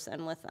in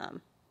person with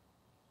them.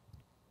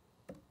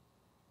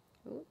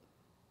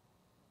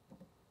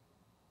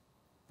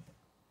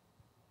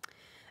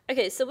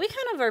 Okay, so we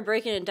kind of are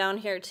breaking it down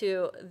here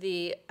to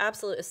the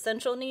absolute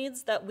essential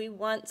needs that we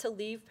want to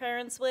leave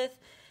parents with,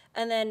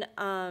 and then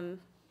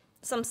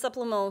some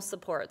supplemental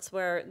supports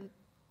where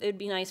it'd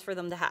be nice for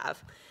them to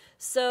have.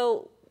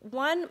 So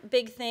one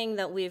big thing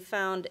that we've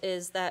found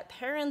is that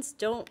parents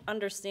don't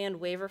understand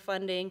waiver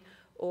funding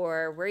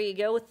or where you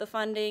go with the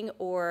funding,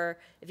 or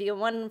if you get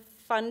one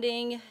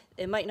funding,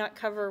 it might not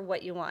cover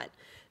what you want.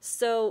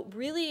 So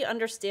really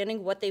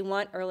understanding what they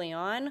want early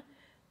on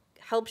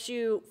helps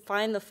you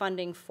find the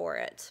funding for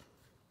it.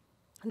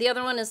 The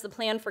other one is the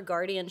plan for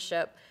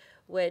guardianship,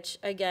 which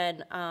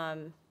again,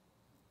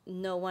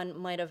 no one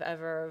might have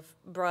ever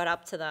brought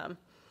up to them.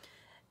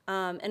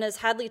 And as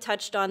Hadley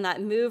touched on,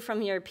 that move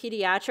from your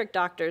pediatric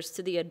doctors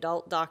to the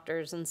adult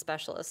doctors and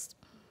specialists.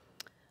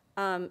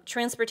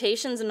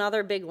 Transportation's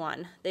another big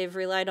one. They've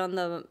relied on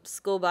the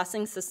school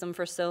busing system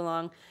for so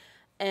long,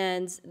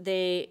 and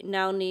they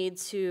now need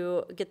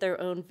to get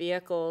their own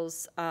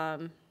vehicles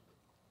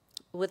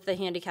with the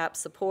handicap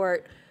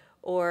support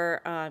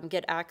or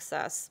get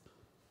access.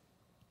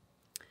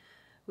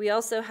 We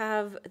also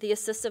have the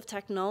assistive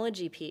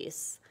technology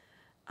piece.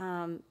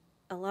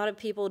 A lot of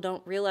people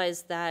don't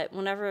realize that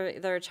whenever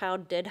their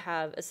child did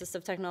have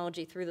assistive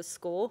technology through the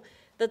school,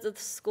 that the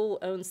school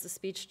owns the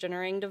speech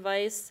generating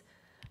device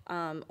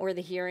or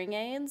the hearing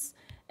aids,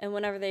 and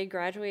whenever they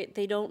graduate,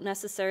 they don't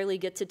necessarily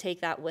get to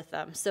take that with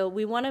them. So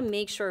we want to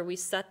make sure we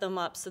set them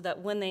up so that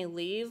when they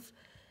leave,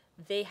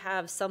 they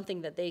have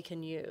something that they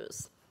can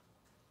use.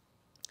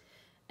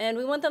 And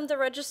we want them to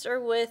register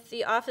with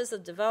the Office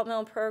of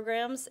Developmental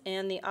Programs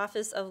and the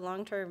Office of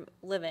Long-Term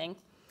Living.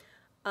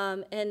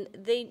 And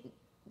they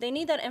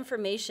need that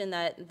information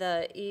that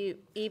the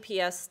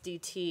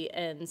EPSDT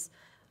ends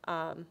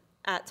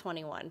at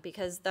 21,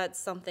 because that's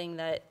something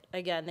that,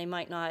 again, they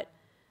might not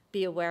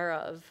be aware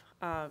of,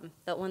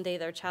 that one day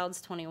their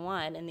child's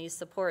 21 and these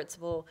supports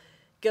will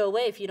go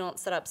away if you don't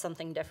set up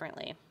something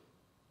differently.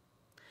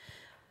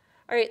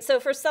 All right, so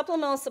for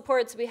supplemental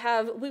supports, we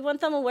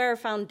want them aware of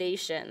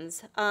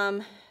foundations.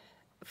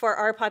 For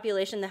our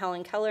population, the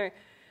Helen Keller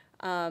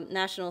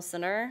National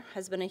Center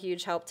has been a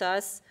huge help to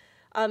us.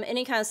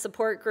 Any kind of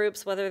support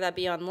groups, whether that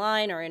be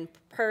online or in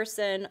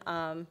person,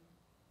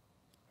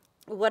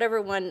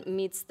 whatever one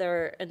meets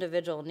their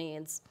individual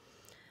needs.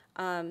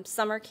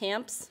 Summer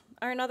camps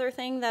are another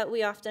thing that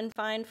we often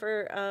find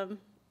for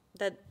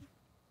that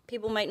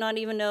people might not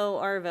even know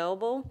are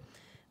available,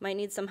 might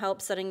need some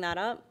help setting that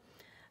up.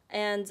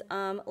 And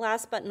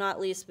last but not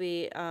least,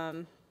 we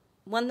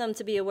want them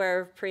to be aware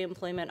of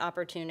pre-employment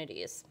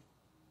opportunities.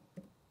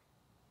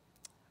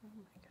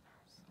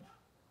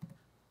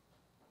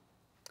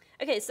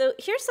 Okay, so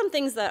here's some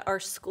things that our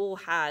school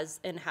has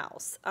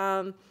in-house.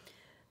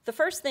 The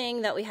first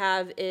thing that we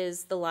have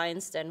is the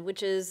Lion's Den,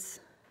 which is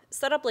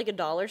set up like a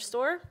dollar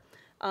store.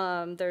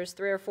 There's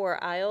 3 or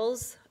 4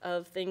 aisles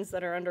of things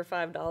that are under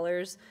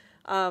 $5.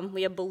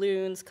 We have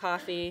balloons,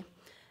 coffee,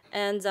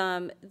 and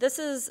this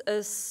is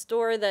a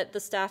store that the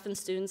staff and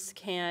students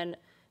can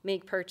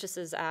make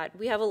purchases at.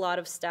 We have a lot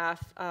of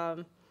staff.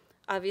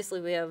 Obviously,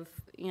 we have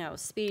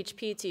speech,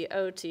 PT,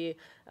 OT,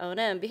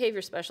 O&M,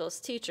 behavior specialists,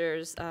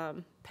 teachers,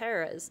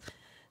 paras.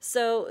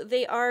 So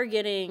they are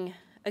getting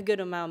a good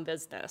amount of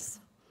business.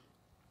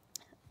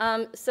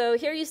 So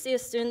here you see a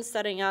student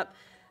setting up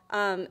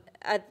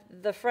at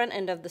the front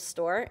end of the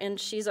store, and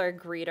she's our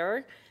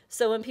greeter.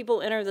 So when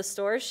people enter the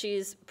store,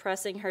 she's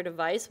pressing her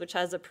device, which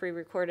has a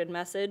pre-recorded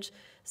message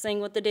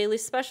saying what the daily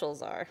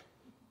specials are.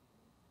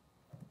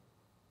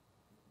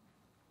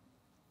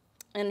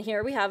 And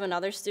here we have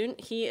another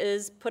student. He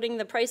is putting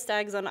the price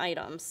tags on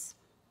items.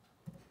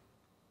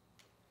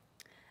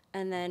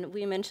 And then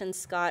we mentioned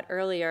Scott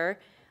earlier.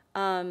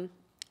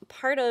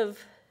 Part of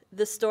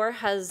the store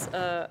has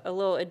a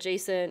little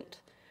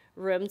adjacent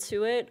room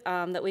to it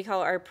that we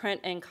call our print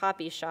and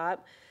copy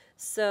shop.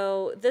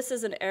 So this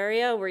is an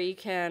area where you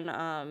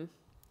can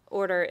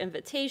order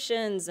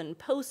invitations and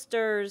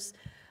posters,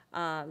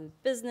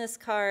 business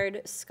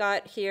card.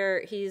 Scott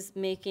here, he's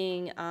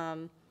making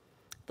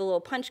the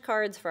little punch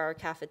cards for our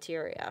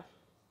cafeteria.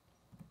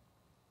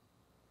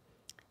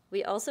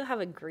 We also have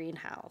a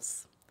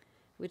greenhouse,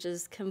 which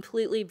is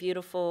completely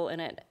beautiful,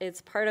 and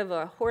it's part of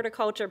a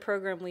horticulture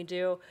program we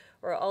do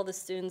where all the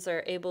students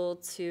are able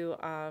to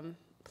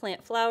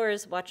plant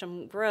flowers, watch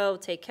them grow,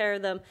 take care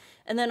of them,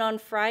 and then on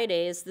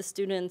Fridays, the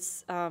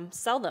students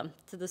sell them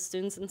to the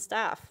students and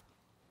staff.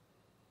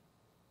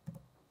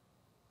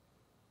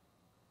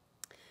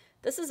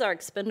 This is our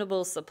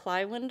expendable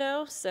supply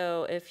window,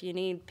 so if you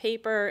need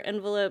paper,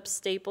 envelopes,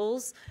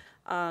 staples,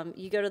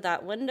 you go to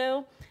that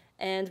window,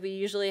 and we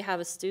usually have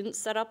a student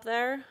set up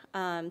there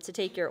to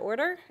take your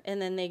order,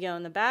 and then they go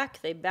in the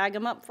back, they bag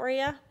them up for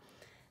you,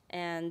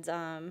 and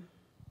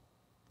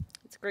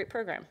it's a great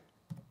program.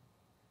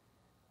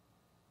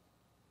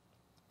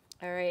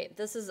 All right,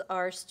 this is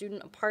our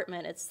student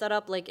apartment. It's set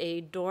up like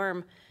a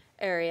dorm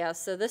area.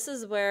 So this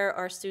is where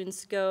our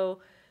students go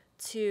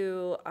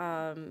to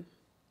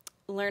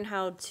learn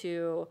how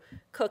to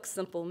cook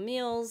simple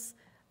meals.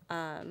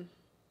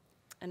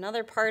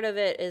 Another part of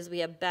it is we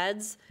have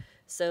beds.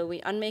 So we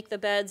unmake the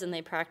beds and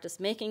they practice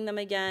making them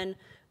again.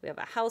 We have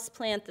a house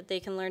plant that they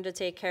can learn to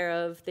take care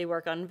of. They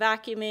work on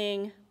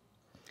vacuuming.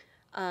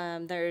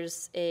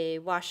 There's a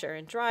washer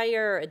and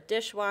dryer, a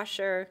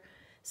dishwasher.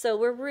 So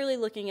we're really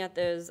looking at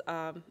those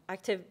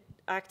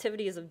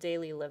activities of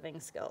daily living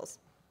skills.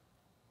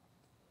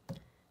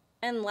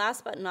 And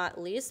last but not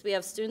least, we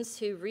have students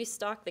who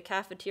restock the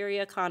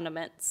cafeteria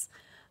condiments.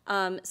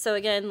 So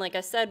again, like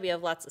I said, we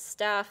have lots of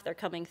staff. They're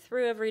coming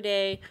through every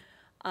day.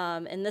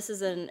 And this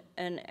is an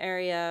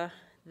area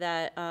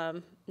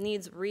that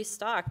needs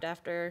restocked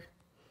after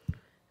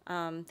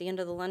the end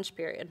of the lunch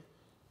period.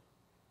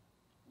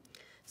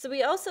 So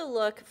we also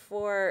look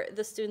for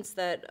the students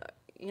that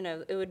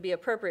it would be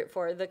appropriate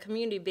for the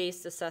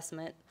community-based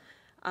assessment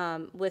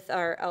with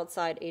our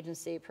outside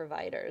agency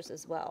providers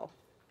as well.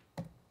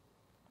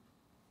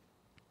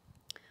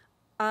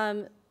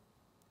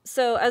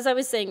 So as I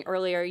was saying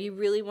earlier, you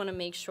really want to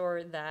make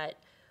sure that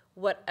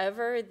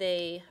whatever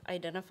they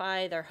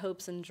identify their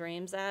hopes and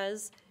dreams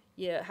as,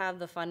 you have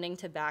the funding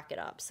to back it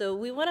up. So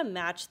we want to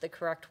match the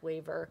correct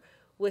waiver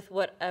with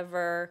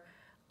whatever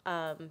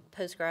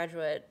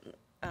postgraduate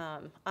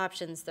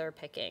options they're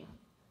picking.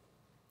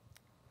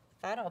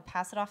 With that, I'll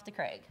pass it off to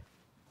Craig.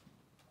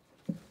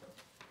 You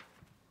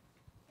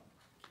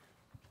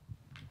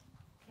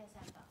guys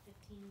have about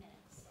 15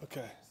 minutes.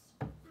 Okay.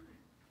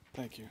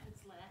 Thank you.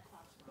 It's like that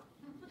clock's wrong.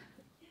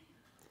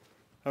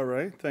 All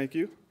right, thank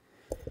you.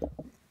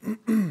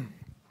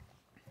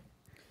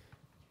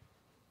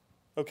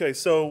 Okay,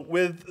 so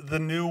with the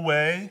new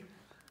way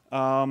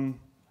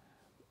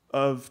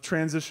of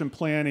transition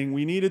planning,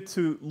 we needed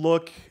to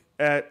look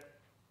at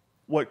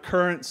what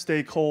current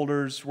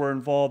stakeholders were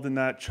involved in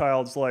that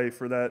child's life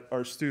or that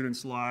our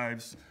students'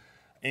 lives,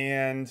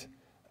 and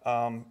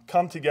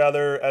come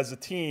together as a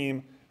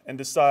team and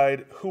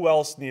decide who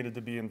else needed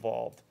to be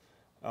involved.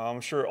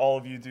 I'm sure all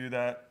of you do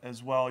that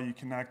as well. You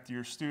connect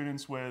your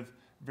students with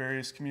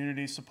various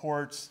community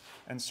supports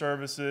and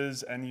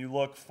services, and you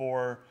look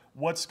for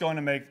what's going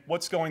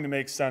to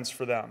make sense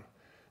for them.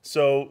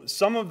 So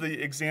some of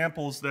the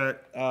examples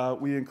that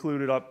we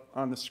included up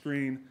on the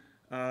screen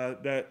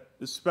that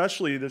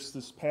especially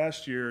this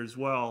past year as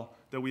well,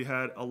 that we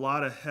had a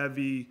lot of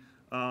heavy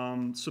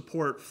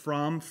support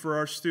for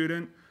our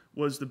student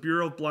was the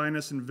Bureau of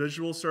Blindness and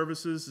Visual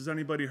Services. Has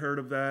anybody heard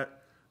of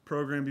that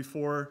program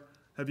before?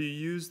 Have you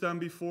used them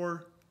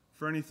before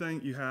for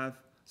anything? You have?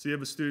 So you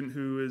have a student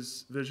who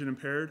is vision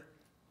impaired?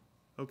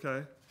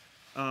 Okay.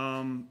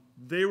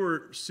 They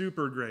were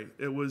super great.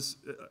 It was,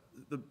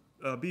 the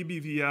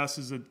BBVS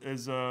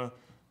is a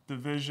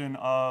division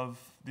of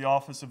the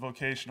Office of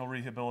Vocational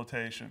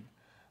Rehabilitation.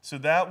 So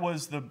that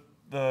was the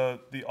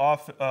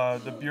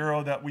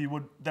bureau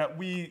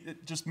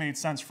it just made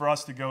sense for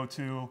us to go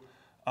to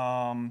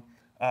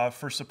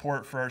for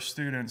support for our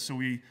students. So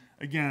we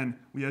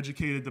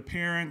educated the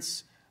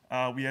parents,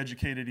 we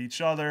educated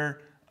each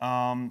other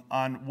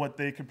on what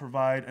they could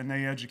provide, and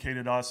they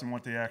educated us on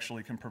what they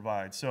actually can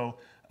provide. So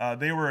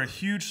they were a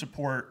huge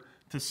support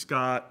to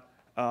Scott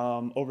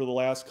over the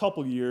last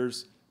couple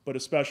years, but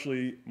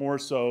especially more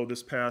so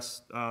this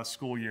past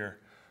school year.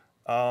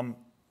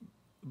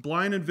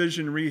 Blind and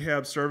Vision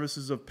Rehab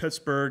Services of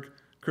Pittsburgh.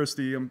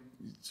 Christy,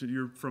 so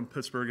you're from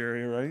Pittsburgh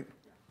area, right?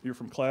 You're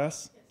from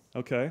class? Yes.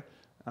 Okay.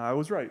 I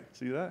was right.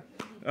 See that?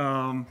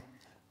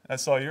 I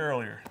saw you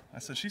earlier. I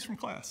said, she's from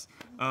class.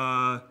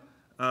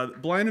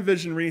 Blind and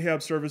Vision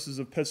Rehab Services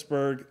of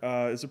Pittsburgh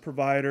is a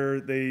provider.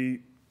 They,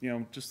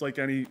 just like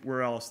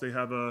anywhere else, they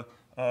have a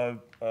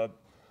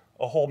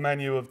whole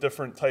menu of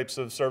different types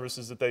of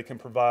services that they can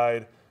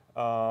provide.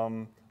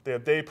 They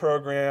have day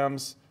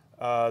programs.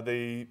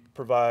 They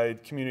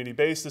provide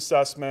community-based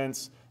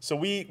assessments. So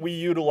we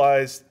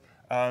utilized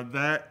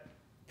that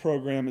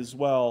program as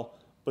well.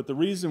 But the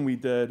reason we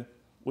did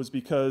was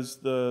because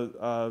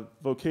the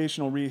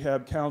vocational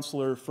rehab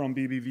counselor from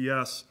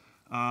BBVS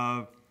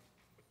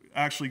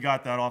actually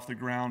got that off the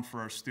ground for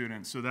our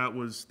students. So that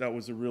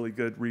was a really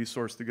good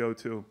resource to go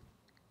to.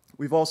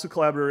 We've also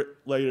collaborated,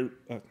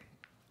 let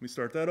me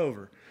start that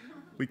over.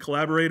 We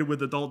collaborated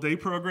with adult day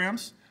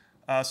programs,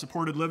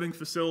 supported living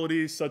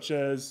facilities such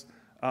as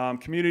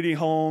community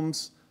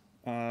homes,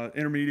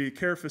 intermediate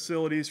care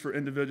facilities for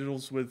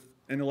individuals with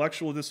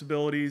intellectual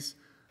disabilities.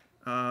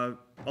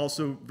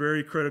 Also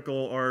very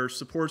critical are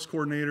supports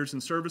coordinators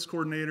and service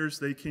coordinators.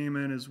 They came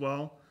in as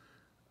well.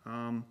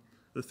 Our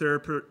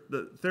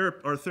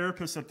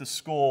therapists at the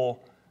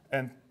school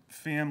and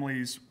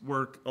families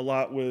work a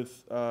lot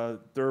with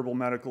durable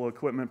medical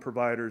equipment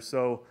providers.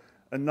 So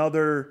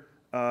another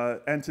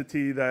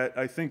entity that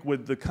I think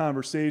with the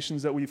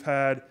conversations that we've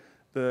had,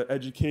 the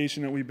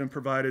education that we've been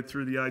provided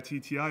through the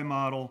ITTI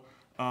model,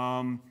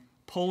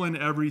 pull in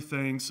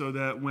everything so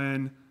that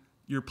when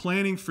you're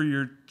planning for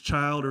your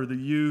child or the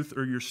youth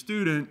or your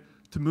student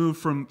to move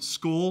from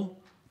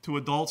school to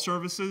adult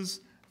services,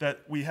 that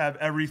we have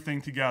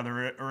everything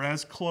together or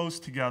as close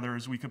together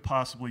as we could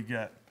possibly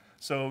get.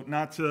 So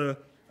not to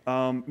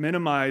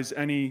minimize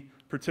any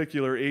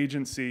particular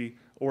agency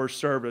or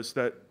service,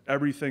 that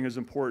everything is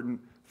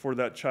important for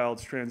that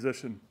child's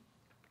transition.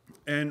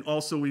 And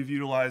also we've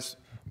utilized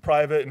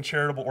private and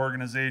charitable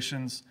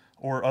organizations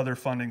or other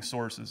funding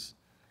sources.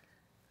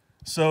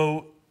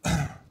 So,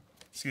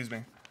 excuse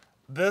me.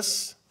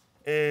 This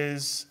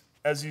is,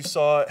 as you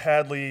saw,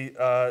 Hadley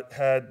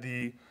had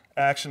the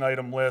action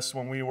item list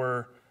when we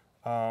were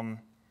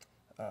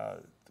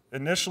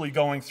initially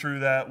going through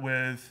that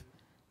with,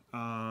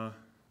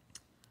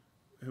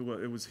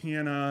 it was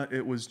Hannah,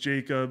 it was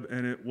Jacob,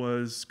 and it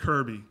was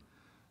Kirby.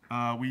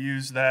 We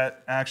used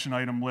that action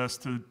item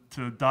list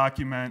to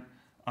document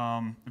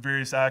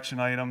various action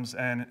items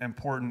and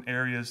important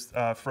areas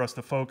for us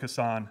to focus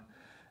on.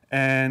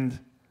 And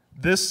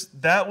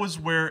that was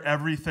where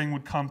everything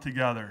would come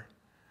together.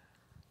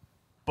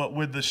 But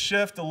with the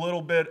shift a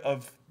little bit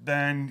of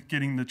then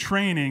getting the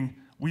training,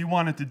 we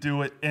wanted to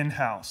do it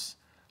in-house.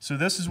 So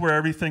this is where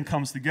everything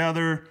comes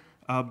together,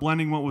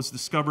 blending what was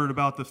discovered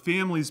about the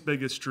family's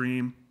biggest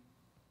dream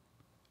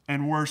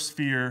and worst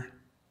fear.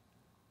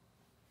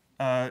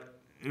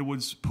 It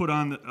was put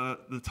on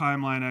the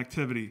timeline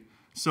activity.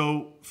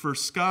 So for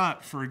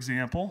Scott, for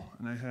example,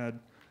 and I had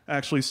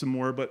actually some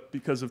more, but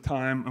because of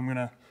time, I'm going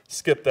to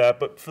skip that.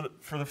 But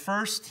for the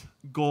first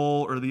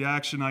goal or the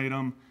action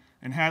item,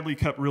 and Hadley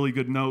kept really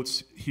good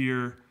notes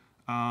here,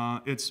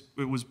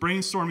 it was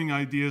brainstorming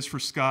ideas for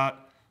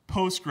Scott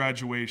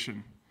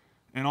post-graduation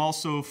and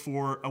also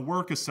for a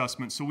work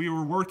assessment. So we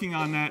were working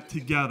on that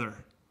together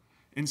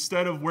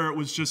instead of where it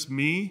was just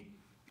me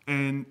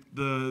and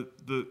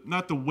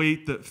not the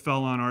weight that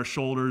fell on our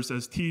shoulders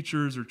as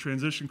teachers or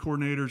transition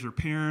coordinators or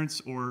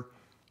parents or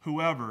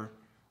whoever,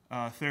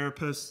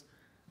 therapists.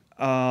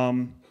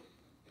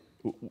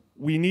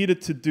 We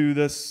needed to do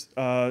this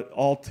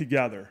all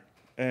together,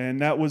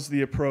 and that was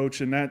the approach,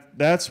 and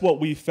that's what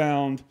we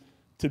found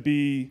to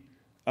be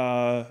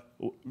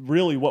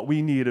really what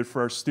we needed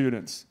for our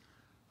students,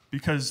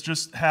 because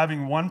just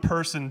having one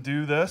person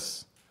do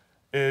this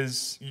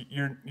is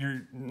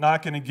you're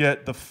not going to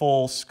get the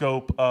full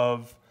scope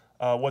of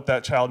what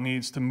that child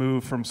needs to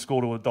move from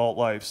school to adult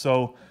life.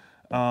 So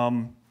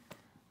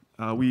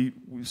we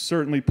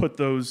certainly put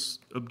those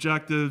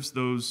objectives,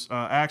 those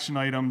action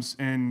items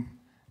in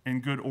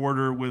good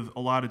order with a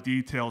lot of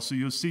detail. So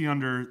you'll see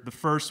under the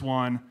first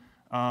one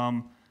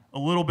a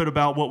little bit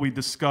about what we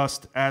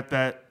discussed at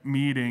that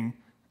meeting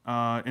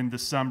in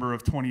December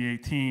of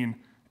 2018,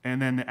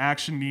 and then the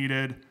action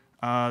needed,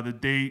 the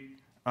date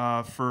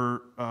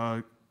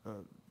for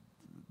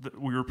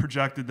we were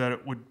projected that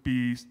it would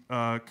be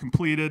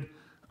completed.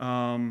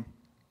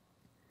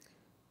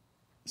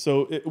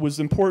 So it was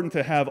important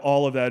to have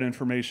all of that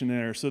information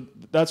there. So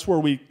that's where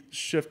we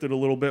shifted a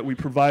little bit. We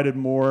provided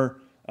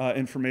more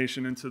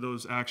information into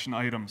those action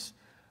items.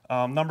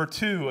 Number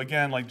two,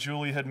 again, like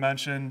Julie had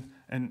mentioned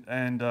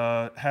and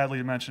Hadley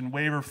had mentioned,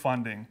 waiver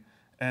funding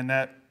and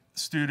that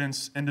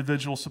student's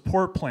individual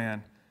support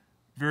plan.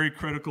 Very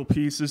critical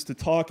pieces to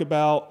talk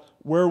about.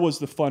 Where was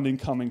the funding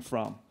coming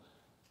from?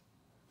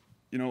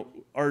 You know,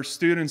 our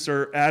students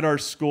are at our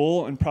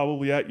school and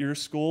probably at your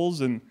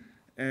schools, and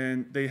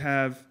they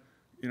have,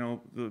 you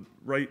know, the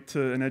right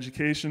to an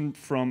education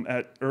from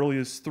at early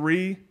as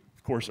 3,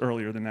 of course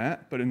earlier than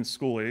that, but in the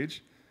school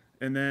age,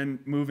 and then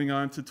moving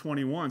on to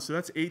 21. So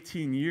that's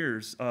 18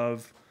 years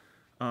of,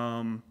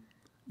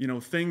 you know,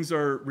 things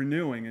are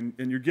renewing,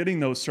 and you're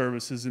getting those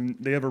services, and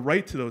they have a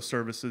right to those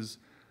services.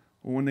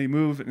 Well, when they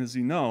move, and as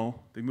you know,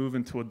 they move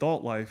into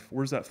adult life,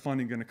 where's that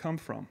funding going to come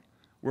from?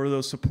 Where are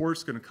those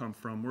supports going to come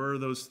from? Where are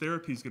those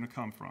therapies going to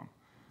come from?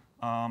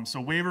 So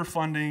waiver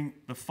funding,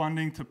 the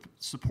funding to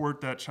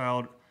support that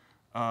child,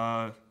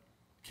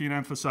 can't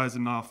emphasize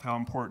enough how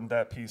important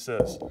that piece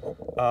is.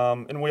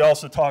 And we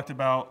also talked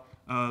about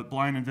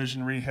blind and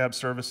vision rehab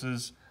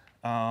services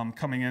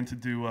coming in to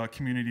do a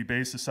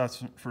community-based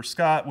assessment for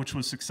Scott, which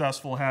was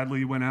successful.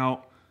 Hadley went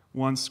out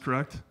once,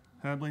 correct,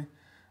 Hadley?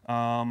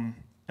 And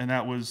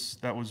that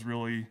was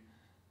really,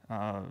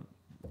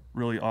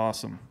 really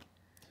awesome.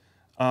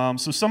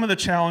 So some of the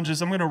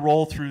challenges, I'm going to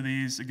roll through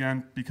these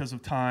again because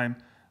of time.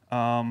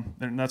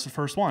 And that's the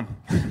first one.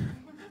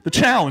 The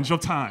challenge of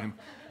time.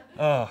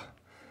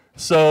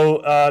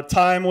 So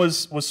time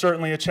was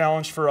certainly a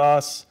challenge for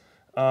us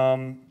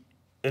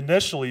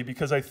initially,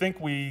 because I think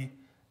we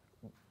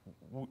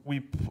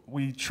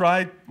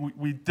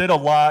did a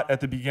lot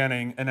at the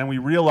beginning, and then we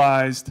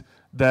realized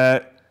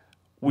that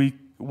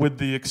with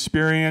the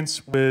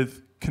experience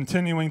with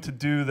continuing to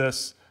do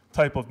this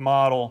type of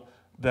model,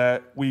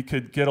 that we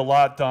could get a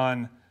lot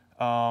done,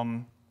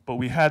 but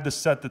we had to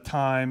set the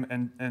time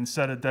and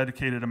set a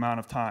dedicated amount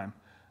of time.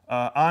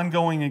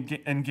 Ongoing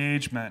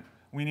engagement.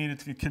 We needed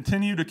to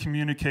continue to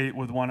communicate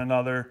with one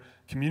another,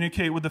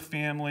 communicate with the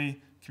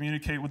family,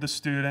 communicate with the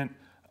student,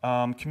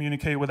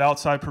 communicate with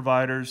outside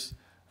providers,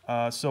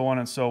 so on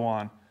and so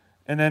on.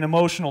 And then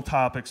emotional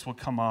topics would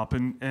come up,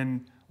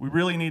 and we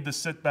really need to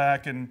sit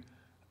back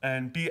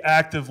and be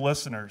active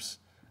listeners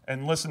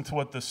and listen to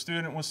what the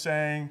student was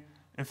saying,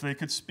 if they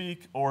could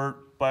speak or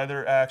by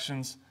their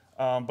actions,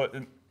 but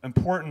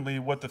importantly,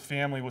 what the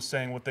family was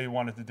saying, what they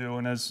wanted to do.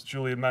 And as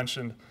Julia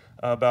mentioned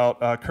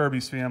about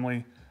Kirby's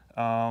family,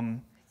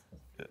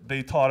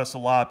 they taught us a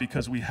lot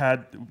because we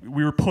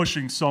were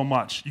pushing so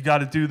much. You got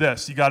to do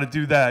this, you got to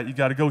do that, you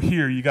got to go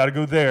here, you got to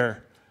go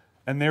there.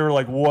 And they were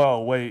like,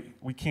 whoa, wait,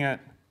 we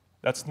can't,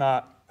 that's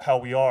not how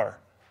we are.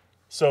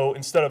 So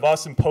instead of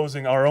us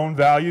imposing our own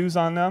values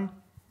on them,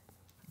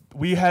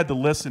 we had to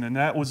listen, and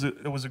it was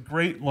a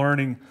great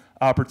learning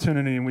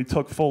opportunity, and we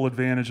took full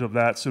advantage of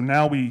that. So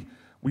now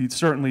we've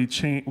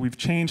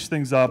changed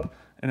things up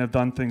and have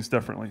done things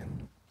differently.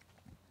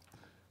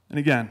 And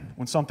again,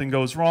 when something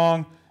goes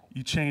wrong,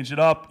 you change it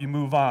up, you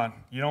move on.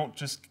 You don't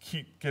just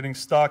keep getting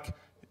stuck.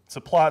 It's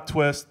a plot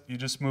twist, you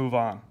just move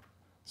on.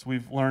 So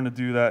we've learned to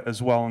do that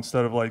as well,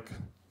 instead of like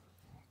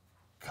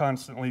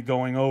constantly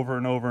going over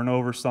and over and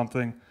over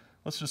something.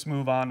 Let's just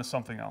move on to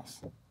something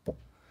else.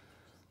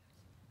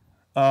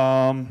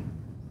 And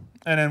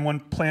then when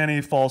Plan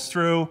A falls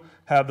through,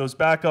 have those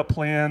backup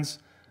plans.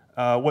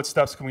 What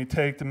steps can we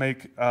take to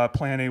make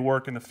Plan A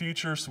work in the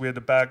future? So we had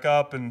to back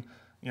up and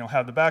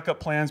have the backup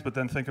plans, but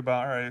then think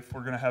about, all right, if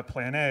we're going to have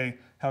Plan A,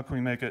 how can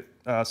we make it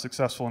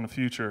successful in the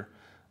future?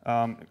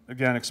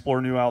 Again, explore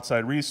new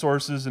outside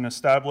resources and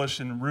establish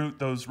and root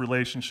those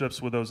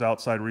relationships with those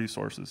outside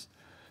resources.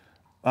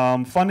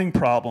 Funding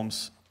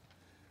problems.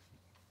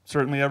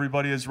 Certainly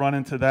everybody has run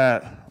into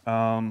that.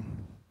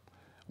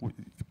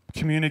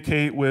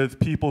 Communicate with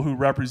people who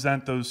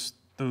represent those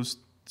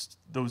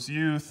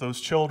youth,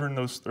 those children,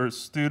 those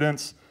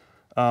students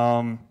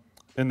in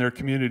their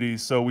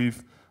communities. So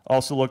we've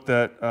also looked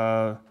at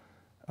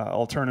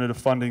alternative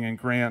funding and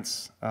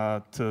grants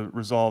to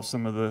resolve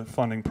some of the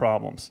funding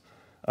problems.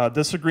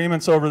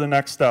 Disagreements over the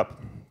next step,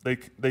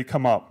 they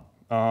come up.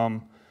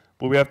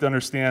 But we have to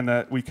understand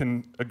that we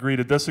can agree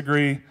to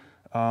disagree.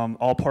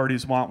 All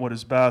parties want what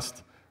is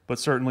best, but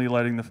certainly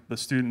letting the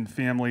student and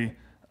family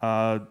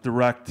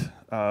direct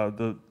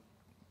the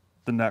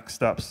next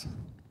steps.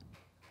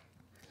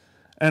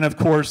 And of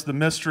course, the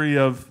mystery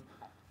of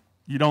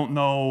you don't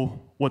know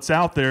what's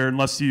out there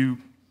unless you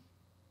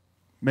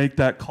make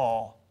that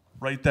call,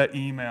 write that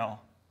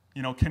email,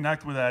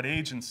 connect with that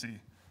agency.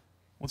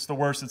 What's the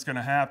worst that's going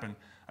to happen?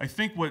 I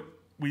think what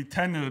we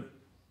tend to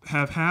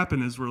have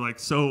happen is we're like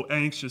so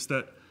anxious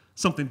that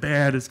something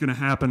bad is going to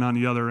happen on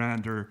the other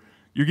end, or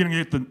you're going to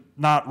get the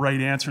not right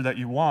answer that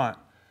you want.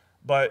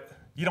 But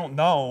you don't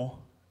know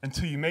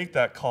until you make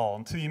that call,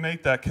 until you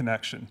make that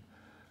connection.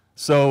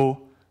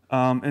 So,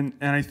 and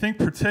I think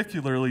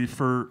particularly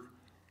for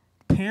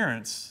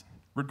parents,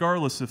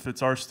 regardless if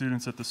it's our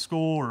students at the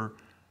school or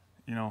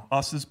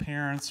us as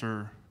parents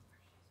or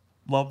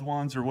loved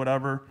ones or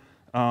whatever,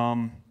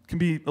 can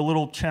be a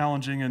little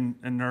challenging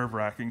and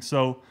nerve-wracking.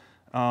 So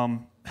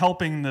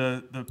helping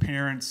the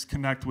parents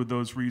connect with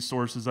those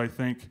resources, I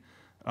think,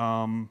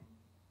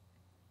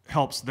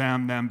 helps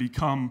them then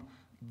become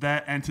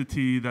that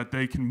entity that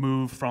they can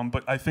move from.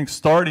 But I think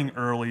starting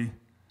early,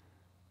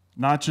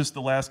 not just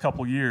the last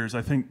couple years,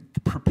 I think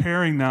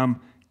preparing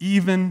them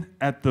even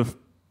at the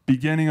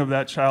beginning of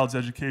that child's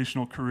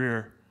educational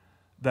career,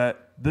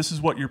 that this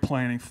is what you're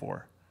planning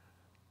for,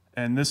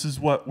 and this is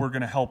what we're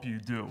going to help you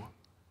do.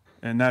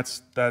 And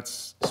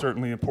that's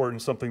certainly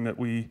important, something that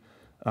we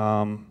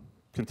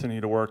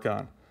continue to work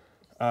on.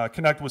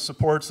 Connect with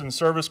supports and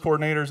service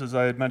coordinators, as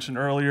I had mentioned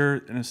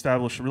earlier, and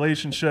establish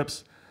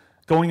relationships.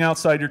 Going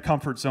outside your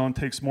comfort zone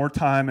takes more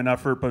time and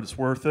effort, but it's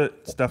worth it.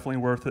 It's definitely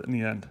worth it in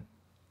the end.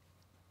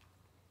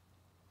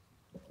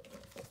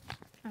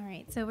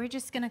 So we're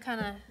just going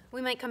to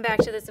we might come back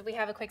to this if we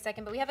have a quick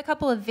second, but we have a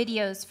couple of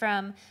videos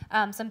from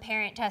some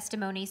parent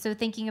testimony. So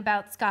thinking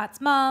about Scott's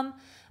mom,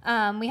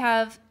 we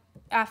have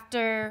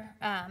after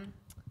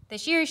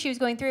this year she was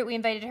going through it, we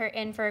invited her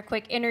in for a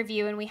quick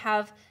interview, and we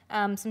have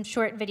some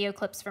short video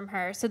clips from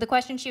her. So the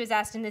question she was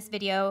asked in this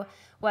video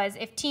was,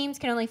 if teams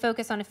can only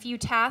focus on a few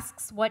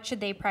tasks, what should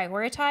they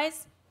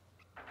prioritize?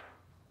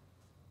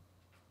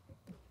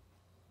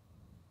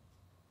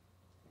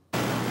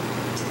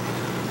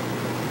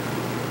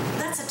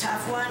 That's a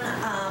tough one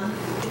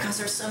because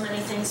there's so many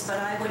things, but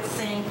I would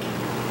think,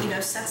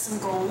 set some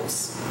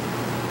goals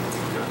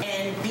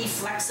and be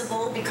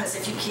flexible, because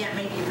if you can't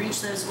maybe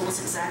reach those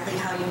goals exactly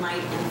how you might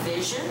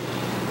envision,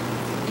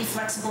 be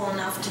flexible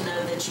enough to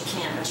know that you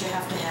can, but you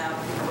have to have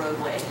a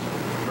roadway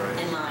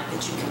in mind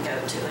that you can go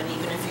to, and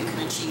even if you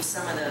can achieve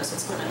some of those,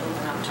 it's going to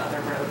open up to other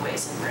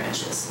roadways and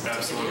branches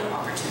to give you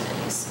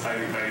opportunities. I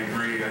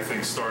agree. I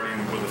think starting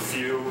with a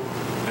few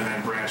and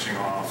then branching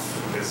off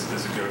is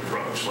a good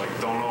approach. Like,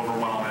 don't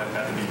overwhelm it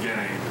at the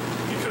beginning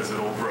because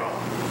it'll grow.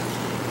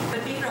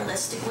 But be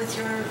realistic with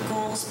your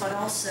goals, but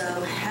also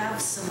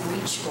have some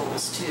reach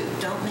goals too.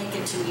 Don't make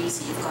it too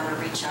easy. You've got to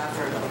reach out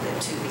for a little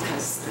bit too,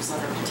 because there's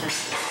other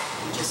potential.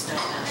 You just don't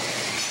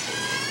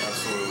know.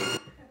 Absolutely.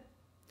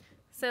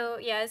 So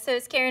yeah, so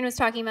as Karen was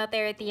talking about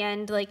there at the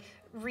end,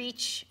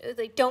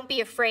 don't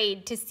be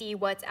afraid to see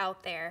what's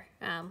out there.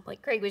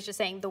 Like Craig was just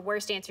saying, the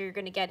worst answer you're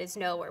going to get is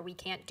no, or we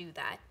can't do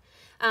that.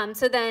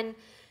 So then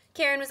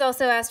Karen was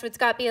also asked, would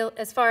Scott be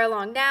as far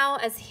along now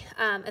as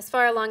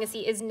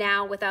he is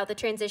now without the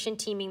transition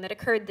teaming that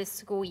occurred this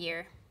school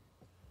year?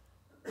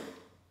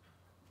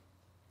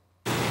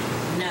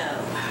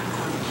 No.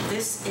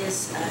 This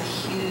is a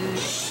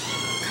huge,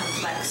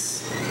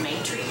 complex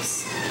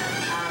matrix.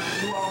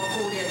 You all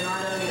pulled in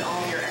not only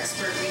all your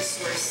expert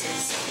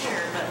resources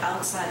here, but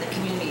outside the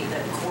community, the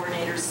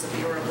coordinators, the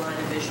Bureau of Blind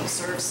and Visual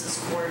Services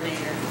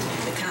coordinator,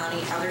 the county,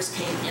 others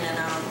came in and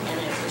out, and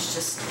it was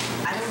just,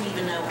 I don't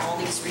even know all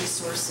these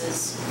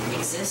resources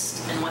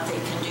exist and what they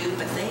can do,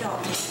 but they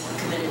all came and were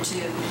committed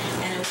to,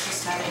 and it was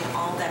just having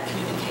all that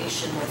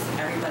communication with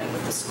everybody,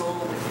 with the school,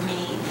 with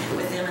me,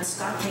 with them, and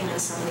Scott came in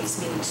some of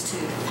these meetings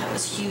too. That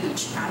was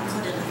huge. I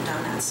couldn't have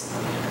done that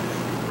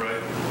single-handedly.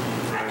 Right.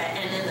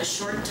 And in the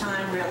short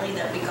time, really,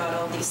 that we got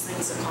all these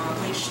things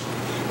accomplished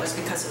was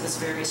because it was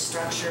very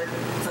structured,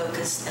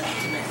 focused, and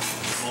committed.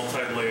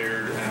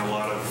 Multi-layered, and a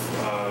lot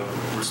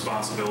of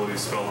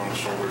responsibilities fell on the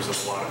shoulders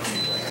of a lot of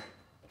people.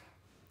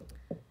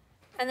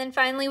 And then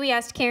finally, we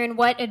asked Karen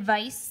what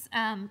advice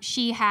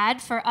she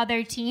had for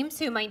other teams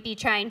who might be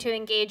trying to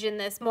engage in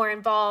this more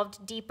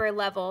involved, deeper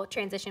level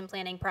transition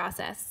planning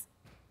process.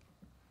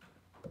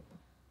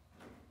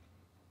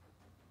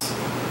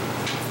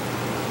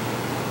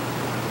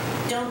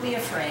 Don't be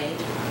afraid.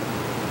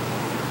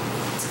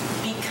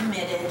 Be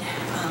committed,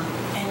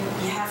 and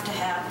you have to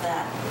have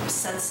that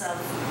sense of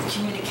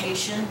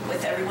communication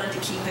with everyone to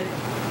keep it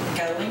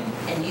going.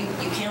 And you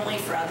can't wait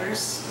for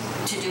others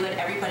to do it.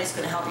 Everybody's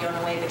going to help you on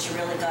the way, but you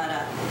really got to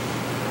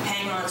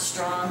hang on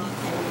strong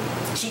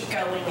and keep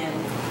going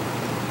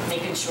and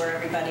making sure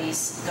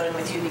everybody's going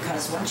with you,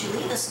 because once you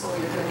leave the school,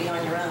 you're going to be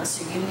on your own.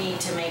 So you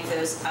need to make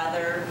those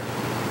other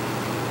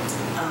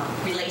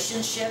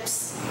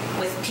relationships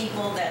with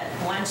people that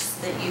once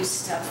that you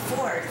step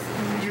forth,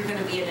 you're going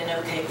to be in an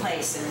okay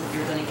place and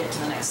you're going to get to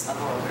the next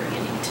level where you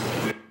need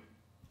to be.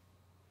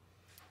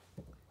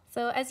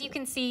 So as you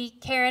can see,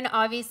 Karen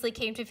obviously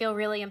came to feel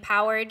really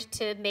empowered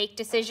to make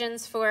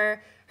decisions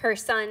for her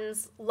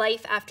son's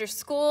life after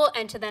school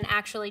and to then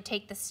actually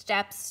take the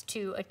steps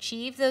to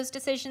achieve those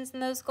decisions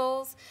and those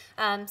goals.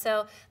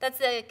 So that's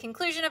the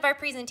conclusion of our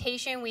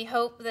presentation. We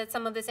hope that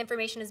some of this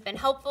information has been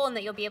helpful and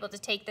that you'll be able to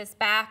take this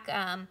back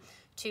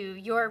to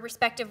your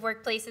respective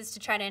workplaces to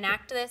try to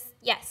enact this.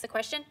 Yes, a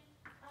question?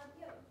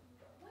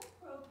 What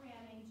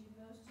programming do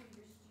most of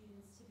your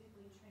students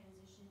typically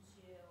transition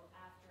to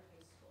after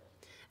high school?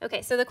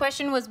 Okay, so the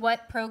question was,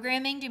 what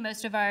programming do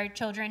most of our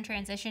children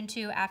transition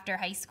to after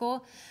high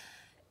school?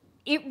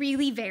 It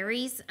really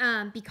varies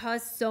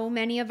because so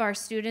many of our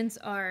students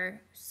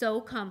are so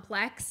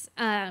complex.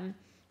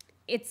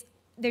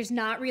 There's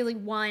not really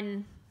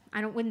one,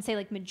 wouldn't say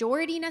like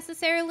majority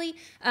necessarily.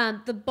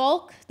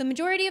 The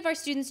majority of our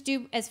students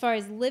do, as far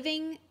as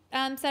living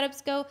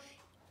setups go,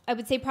 I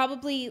would say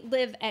probably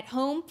live at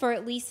home for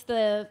at least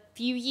the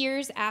few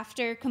years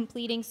after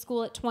completing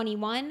school at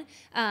 21.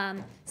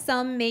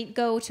 Some may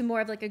go to more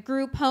of like a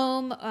group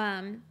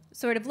home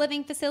sort of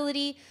living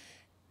facility.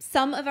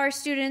 Some of our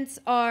students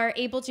are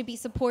able to be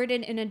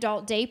supported in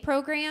adult day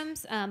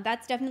programs.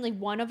 That's definitely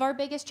one of our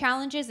biggest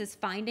challenges, is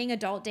finding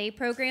adult day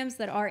programs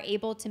that are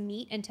able to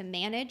meet and to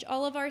manage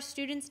all of our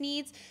students'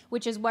 needs,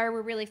 which is where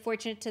we're really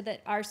fortunate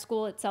that our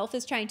school itself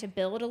is trying to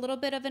build a little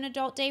bit of an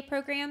adult day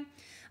program.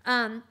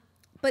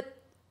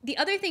 But the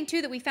other thing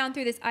too that we found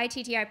through this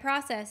ITTI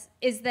process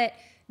is that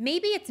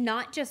maybe it's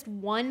not just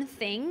one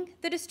thing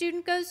that a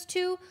student goes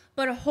to,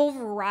 but a whole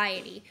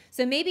variety.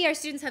 So maybe our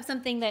students have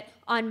something that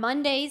on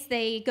Mondays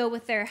they go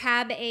with their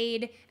HAB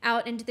aide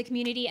out into the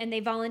community and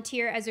they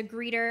volunteer as a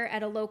greeter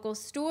at a local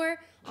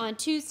store. On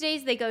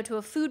Tuesdays they go to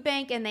a food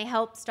bank and they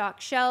help stock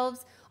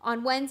shelves.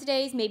 On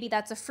Wednesdays, maybe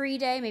that's a free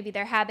day. Maybe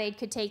their HAB aide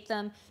could take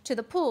them to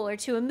the pool or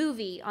to a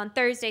movie. On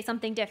Thursday,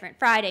 something different.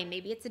 Friday,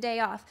 maybe it's a day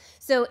off.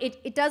 So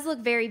it does look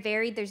very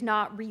varied. There's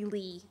not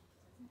really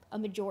a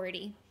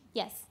majority.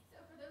 Yes?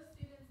 So for those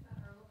students that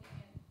are looking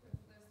at,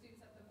 those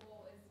students that the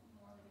goal is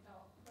more like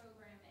adult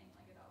programming,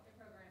 like adult day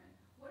programming,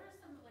 what are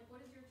some, like what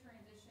does your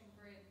transition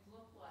grid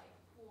look like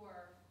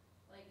for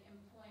like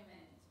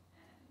employment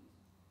and,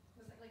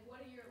 like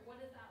what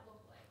does that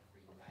look like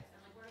for you guys? And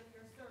like what are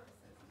your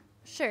services?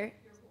 Sure.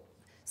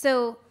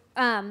 So,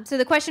 so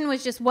the question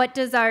was just what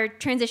does our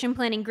transition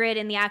planning grid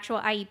and the actual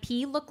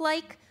IEP look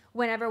like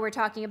whenever we're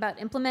talking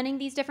about implementing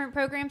these different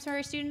programs for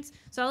our students?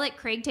 So I'll let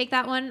Craig take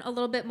that one a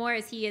little bit more,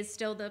 as he is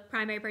still the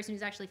primary person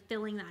who's actually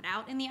filling that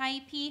out in the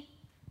IEP.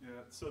 Yeah,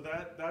 so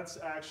that's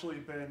actually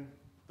been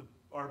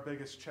our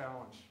biggest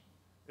challenge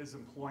is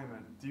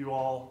employment. Do you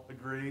all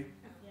agree?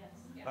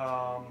 That's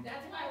why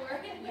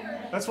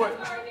That's why. we're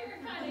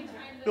kind of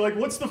trying to. You're like,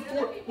 what's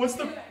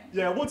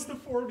the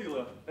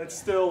formula? It's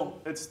still,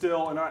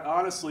 and I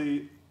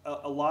honestly,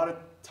 a lot of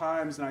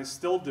times, and I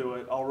still do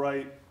it, I'll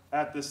write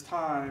at this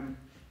time,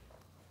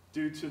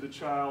 due to the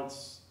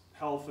child's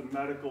health and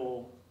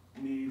medical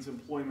needs,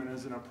 employment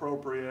isn't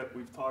appropriate.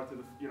 We've talked to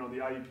the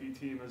IEP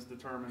team has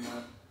determined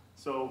that.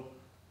 So,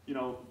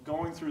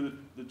 going through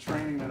the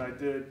training that I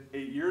did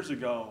 8 years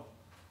ago,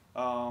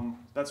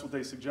 that's what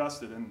they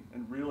suggested, and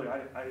really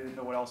I didn't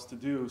know what else to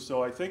do.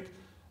 So I think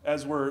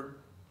as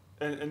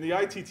and the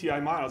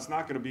ITTI model, it's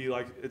not going to be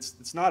like,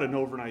 it's not an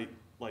overnight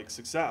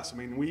success. I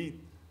mean,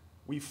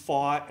 we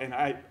fought, and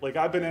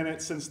I've been in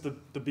it since the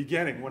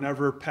beginning,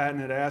 whenever Patton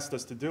had asked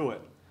us to do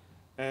it.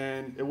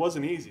 And it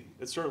wasn't easy.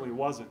 It certainly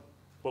wasn't.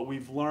 But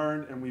we've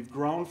learned and we've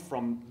grown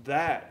from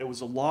that. It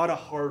was a lot of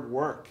hard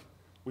work.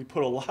 We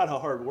put a lot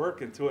of hard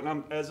work into it,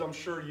 and as I'm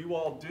sure you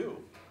all do.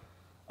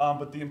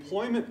 But the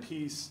employment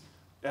piece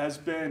has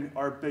been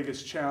our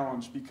biggest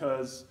challenge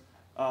because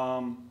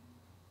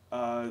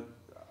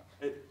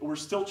we're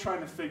still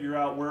trying to figure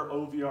out where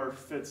OVR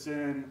fits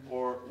in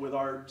or with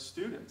our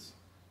students,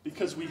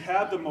 because we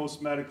have the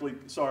most medically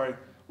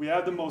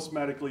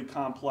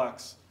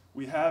complex.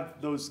 We have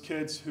those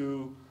kids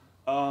who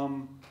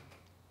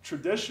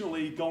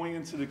traditionally going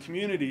into the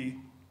community,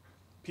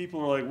 people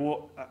are like,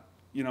 well,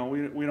 we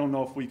don't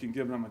know if we can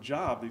give them a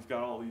job. They've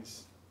got all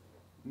these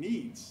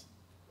needs.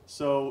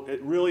 So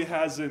it really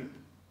hasn't,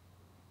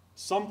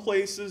 some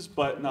places,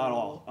 but not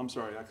all. I'm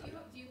sorry. Do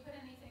you put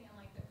anything in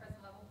like the present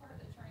level part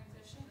of the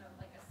transition of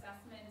like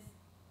assessments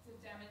to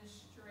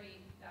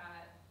demonstrate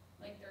that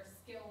like their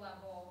skill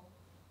level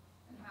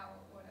and how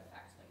it would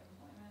affect like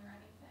employment or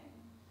anything?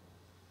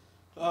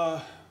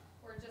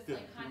 Or just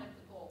like kind of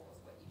the goal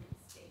was what you would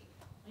state?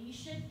 Well, you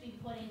should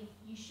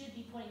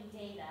be putting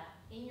data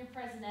in your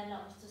present ed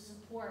notes to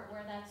support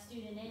where that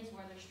student is,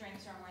 where their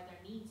strengths are, and where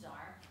their needs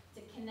are, to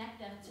connect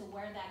them to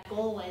where that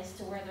goal is,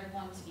 to where they're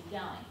going to be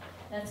going.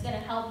 That's going to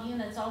help you,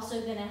 and that's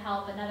also going to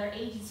help another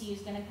agency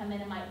who's going to come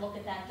in and might look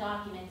at that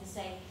document to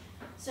say,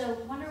 so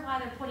wonder why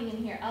they're putting in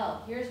here,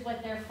 oh, here's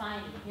what they're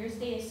finding, here's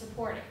data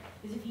supporting.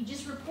 Because if you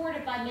just report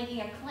it by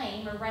making a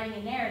claim or writing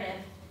a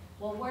narrative,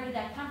 well, where did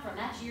that come from?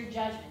 That's your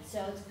judgment.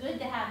 So it's good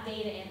to have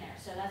data in there.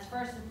 So that's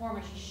first and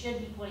foremost, you should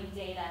be putting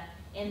data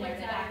in there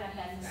to back up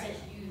that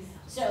decision.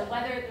 So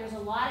whether there's a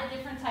lot of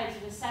different types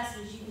of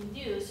assessments you can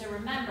do, so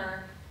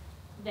remember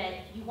that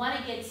you want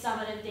to get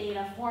summative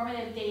data,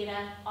 formative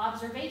data,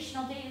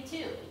 observational data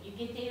too. You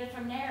get data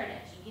from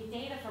narratives, you get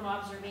data from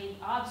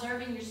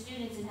observing your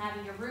students and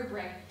having your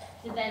rubric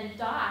to then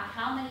doc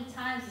how many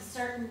times a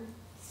certain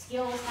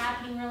skill is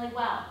happening really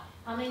well,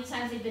 how many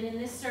times they've been in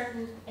this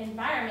certain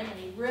environment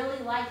and they really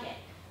like it.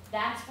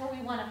 That's where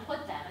we want to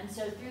put them. And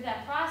so through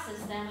that process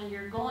then, when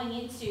you're going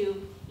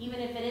into, even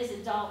if it is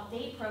adult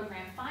day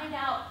program, find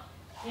out,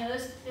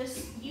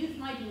 this youth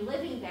might be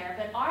living there,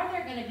 but are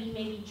there going to be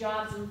maybe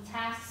jobs and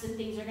tasks and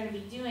things they're going to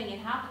be doing, and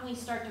how can we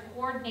start to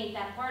coordinate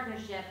that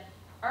partnership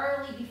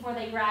early before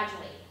they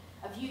graduate,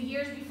 a few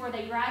years before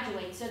they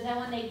graduate, so then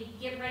when they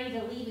get ready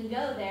to leave and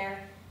go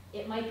there,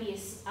 it might be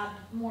a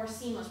more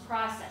seamless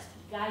process.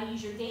 You got to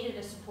use your data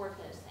to support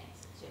those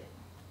things too.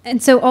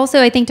 And so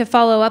also I think to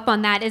follow up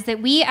on that is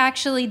that we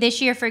actually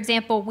this year, for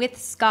example, with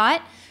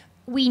Scott,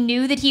 we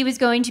knew that he was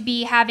going to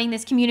be having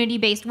this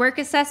community-based work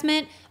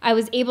assessment. I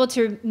was able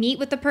to meet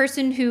with the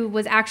person who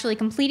was actually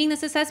completing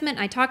this assessment.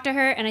 I talked to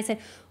her and I said,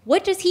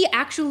 what does he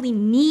actually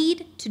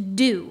need to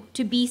do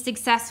to be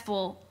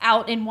successful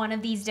out in one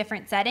of these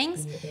different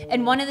settings?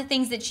 And one of the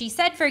things that she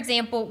said, for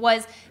example,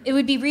 was it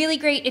would be really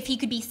great if he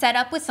could be set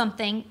up with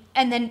something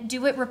and then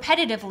do it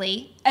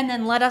repetitively and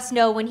then let us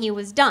know when he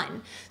was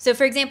done. So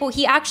for example,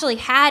 he actually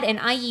had an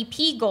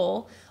IEP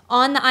goal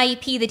on the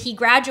IEP that he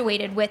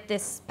graduated with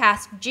this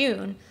past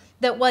June,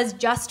 that was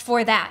just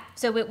for that.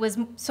 So it was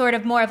sort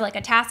of more of like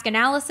a task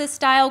analysis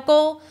style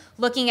goal,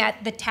 looking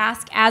at the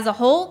task as a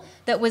whole,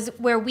 that was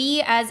where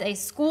we as a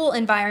school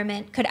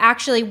environment could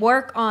actually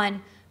work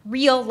on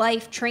real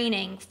life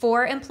training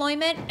for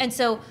employment. And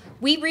so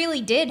we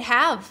really did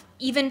have,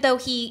 even though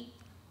he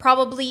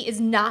probably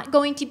is not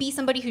going to be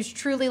somebody who's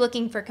truly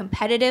looking for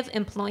competitive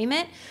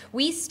employment,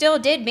 we still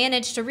did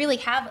manage to really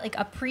have like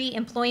a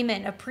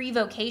pre-employment, a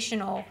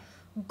pre-vocational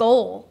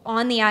goal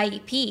on the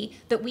IEP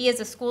that we as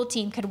a school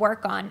team could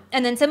work on.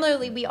 And then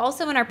similarly, we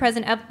also in our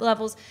present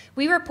levels,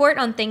 we report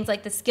on things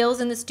like the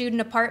skills in the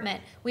student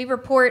apartment. We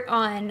report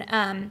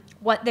on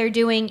what they're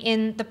doing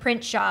in the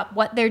print shop,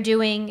 what they're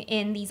doing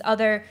in these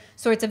other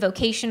sorts of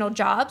vocational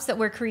jobs that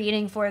we're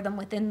creating for them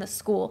within the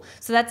school.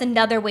 So that's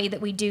another way that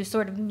we do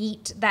sort of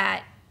meet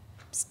that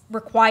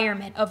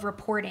requirement of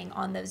reporting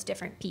on those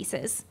different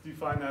pieces. Do you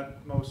find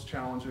that most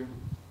challenging,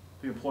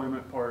 the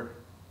employment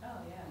part? Oh,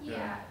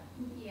 yeah.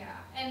 Yeah,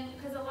 and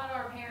because a lot of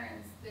our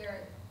parents,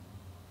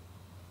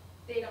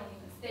 they don't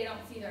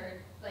see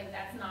like,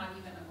 that's not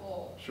even a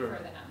goal for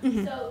them.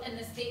 Mm-hmm. So, and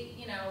the state,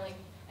 like,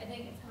 I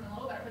think it's coming a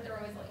little better, but they're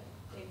always like,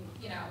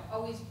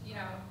 always,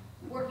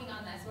 working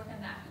on this, working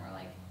on that, and we're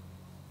like,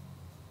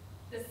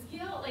 their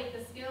skill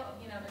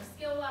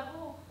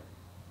level,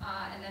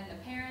 and then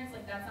the parents,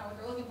 like, that's not what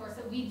they're looking for,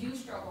 so we do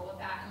struggle with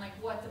that, and like,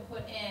 what to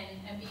put in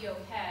and be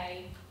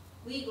okay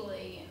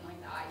legally in like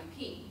the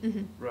IEP.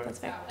 Mm-hmm. Right. That's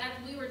fair. So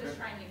we were just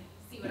trying to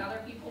see what other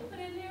people put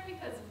in there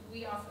because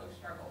we also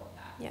struggle with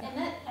that. Yeah. And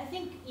that, I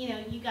think,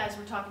 you guys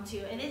were talking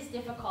to, it is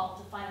difficult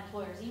to find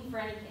employers, even for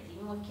any kids,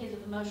 even with kids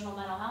with emotional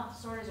mental health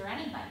disorders or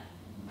anybody.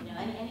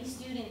 Any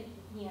student,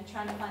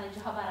 trying to find a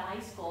job out of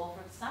high school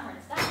for the summer,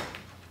 it's tough.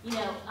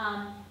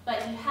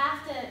 But you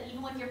have to,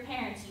 even with your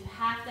parents, you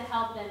have to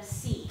help them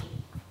see,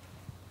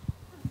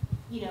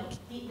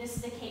 this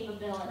is a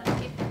capability.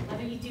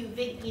 Whether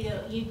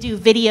you do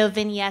video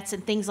vignettes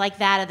and things like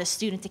that of the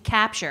student to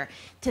capture,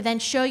 to then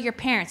show your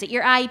parents at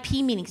your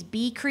IEP meetings,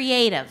 be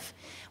creative,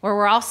 where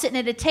we're all sitting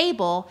at a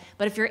table,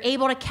 but if you're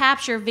able to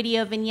capture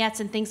video vignettes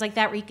and things like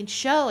that where you can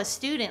show a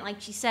student,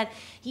 like she said,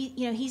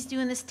 he's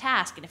doing this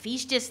task, and if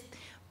he's just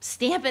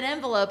stamping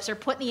envelopes or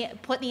putting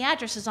the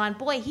addresses on,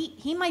 boy,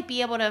 he might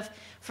be able to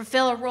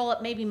fulfill a role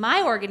at maybe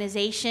my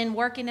organization,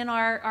 working in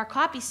our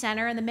copy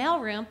center in the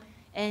mailroom,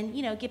 and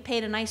get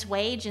paid a nice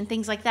wage and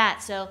things like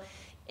that. So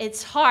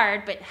it's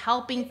hard, but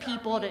helping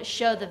people to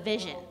show the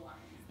vision.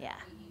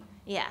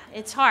 Yeah,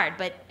 it's hard,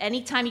 but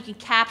anytime you can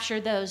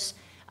capture those,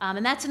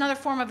 and that's another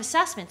form of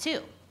assessment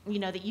too,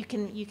 that you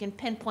can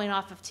pinpoint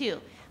off of too,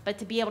 but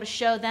to be able to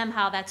show them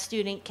how that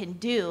student can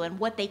do and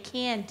what they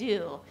can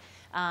do,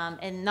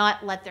 and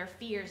not let their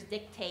fears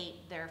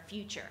dictate their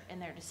future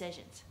and their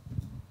decisions.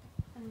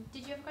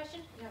 Did you have a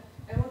question? Yeah,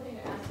 and one thing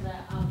to add to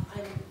that, I'm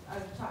a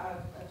child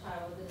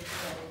with a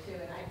disability too,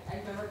 and I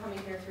remember coming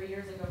here 3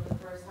 years ago for the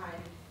first time,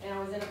 and I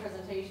was in a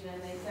presentation,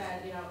 and they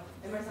said,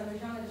 and my son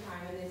was young at the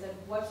time, and they said,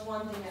 what's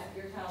one thing that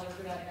your child is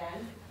good at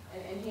then?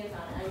 And hands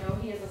on it. I know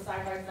he is a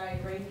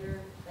side-by-side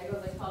ranger that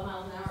goes like 12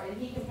 miles an hour,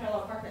 and he can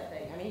parallel park that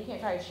thing. I mean, he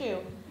can't tie a shoe,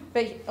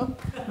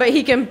 but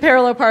he can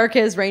parallel park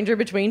his ranger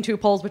between two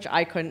poles, which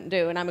I couldn't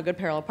do, and I'm a good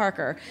parallel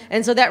parker.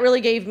 And so that really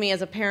gave me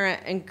as a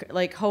parent and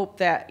like hope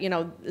that he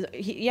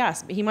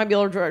might be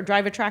able to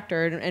drive a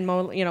tractor and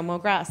mow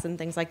grass and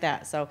things like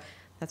that. So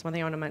that's one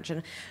thing I want to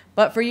mention.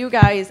 But for you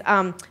guys,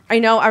 I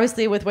know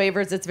obviously with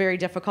waivers it's very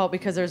difficult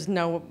because there's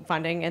no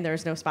funding and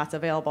there's no spots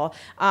available.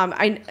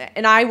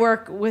 I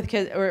work with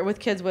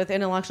kids with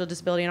intellectual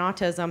disability and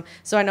autism,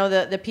 so I know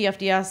the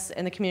PFDS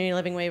and the community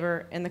living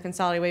waiver and the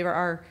consolidated waiver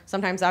are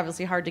sometimes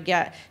obviously hard to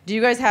get. Do you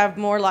guys have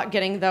more luck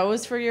getting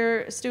those for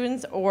your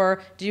students,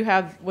 or do you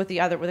have with the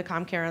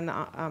ComCare and the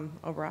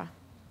OBRA?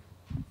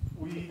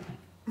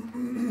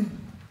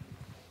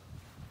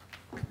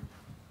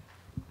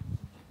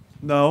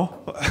 No.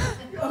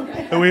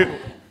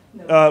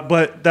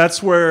 But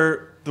that's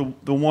where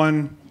the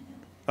one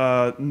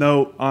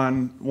note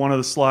on one of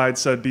the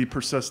slides said be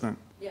persistent.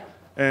 Yeah.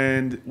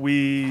 And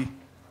we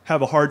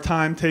have a hard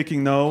time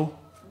taking no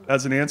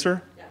as an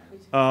answer. Yeah, me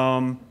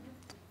too.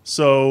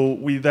 So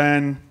we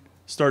then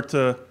start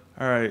to,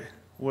 all right,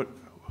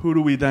 who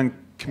do we then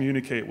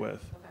communicate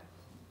with?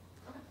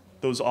 Okay.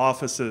 Those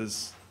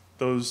offices,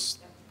 those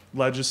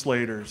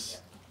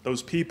legislators,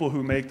 those people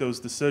who make those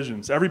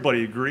decisions.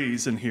 Everybody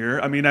agrees in here.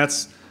 I mean,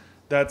 that's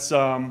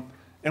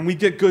and we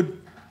get good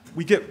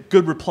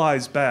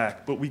replies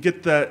back, but we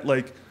get that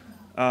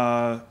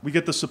we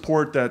get the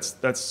support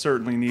that's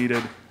certainly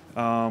needed.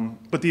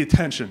 But the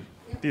attention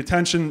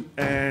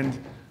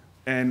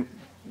and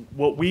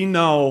what we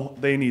know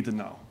they need to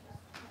know.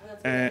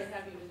 And that's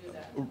happy to do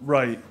that.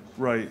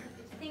 Right.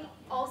 I think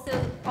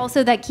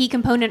also that key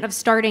component of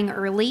starting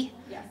early.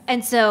 Yes.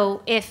 And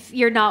so if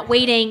you're not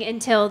waiting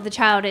until the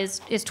child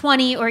is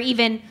 20 or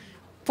even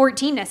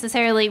 14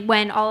 necessarily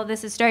when all of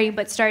this is starting,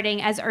 but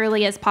starting as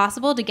early as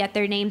possible to get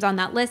their names on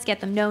that list, get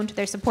them known to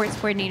their supports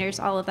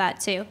coordinators, all of that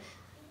too.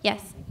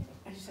 Yes?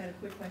 I just had a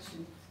quick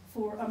question.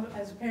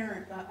 As a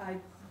parent, I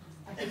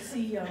could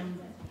see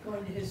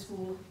going to his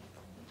school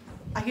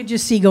I could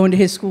just see going to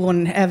his school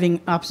and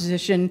having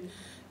opposition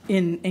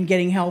in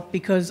getting help,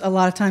 because a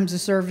lot of times the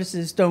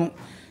services don't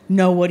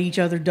know what each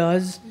other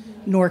does,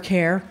 nor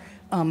care.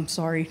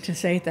 Sorry to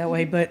say it that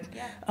way, but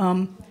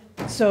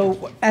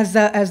so as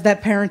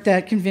that parent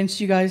that convinced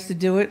you guys to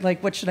do it,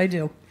 like, what should I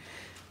do?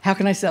 How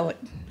can I sell it?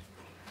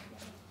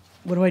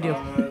 What do I do?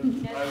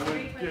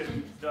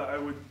 I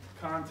would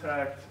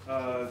contact.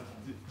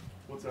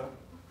 What's that?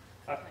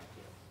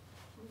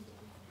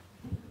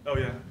 Oh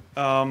yeah.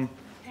 Parent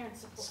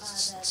support,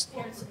 the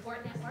Parent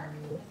Support Network,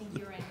 I think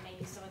you were in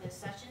maybe some of those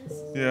sessions.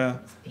 Yeah.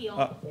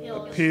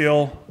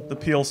 Peel. The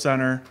Peel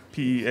Center,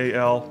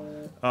 PEAL,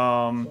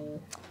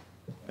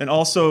 and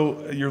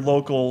also your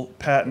local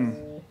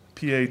Patton,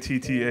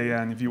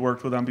 PATTAN. Have you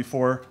worked with them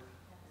before?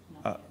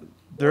 Or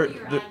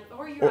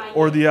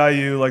the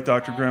IU, like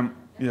Dr. Grimm.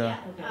 Yeah.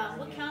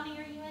 What county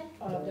are you in?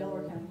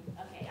 Delaware County.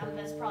 Okay,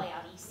 that's probably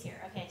out east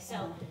here. Okay,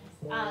 so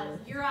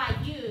your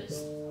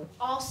IUs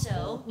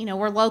also, you know,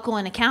 we're local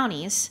in the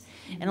counties,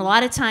 and a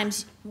lot of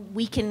times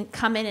we can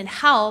come in and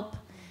help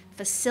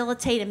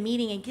facilitate a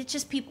meeting and get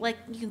just people, like,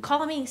 you can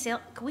call a meeting and say,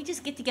 can we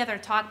just get together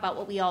and talk about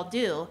what we all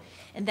do,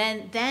 and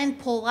then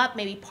pull up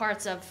maybe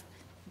parts of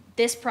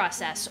this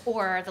process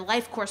or the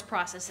life course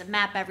process and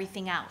map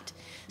everything out.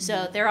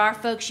 So there are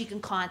folks you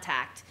can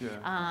contact,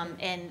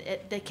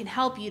 that can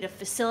help you to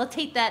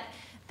facilitate that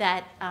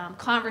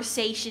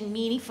conversation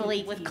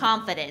meaningfully with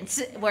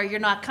confidence, where you're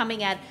not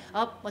coming at,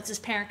 oh, what's this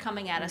parent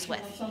coming at us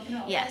with?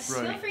 Yes.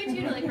 Right. Feel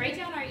free to like write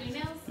down our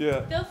emails.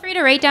 Yeah. Feel free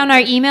to write down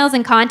our emails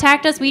and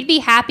contact us. We'd be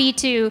happy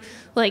to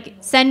like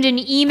send an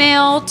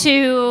email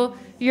to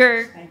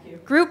your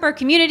group or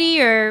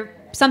community, or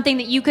something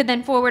that you could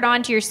then forward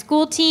on to your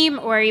school team,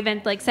 or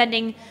even like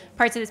sending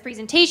parts of this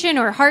presentation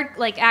or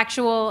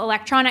actual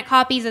electronic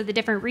copies of the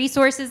different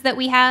resources that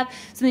we have.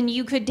 So then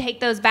you could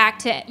take those back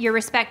to your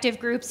respective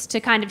groups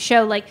to kind of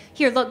show, like,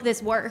 here, look,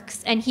 this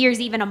works. And here's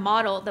even a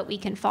model that we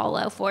can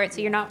follow for it.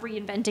 So you're not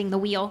reinventing the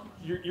wheel.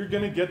 You're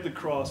going to get the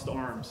crossed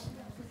arms.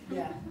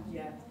 Yeah.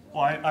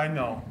 Well, I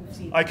know.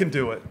 I can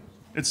do it.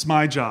 It's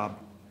my job.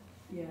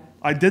 Yeah.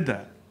 I did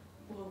that.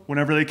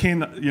 Whenever they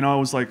came, I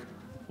was like,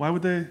 why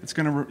would they? It's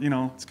going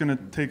to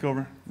take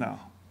over. No.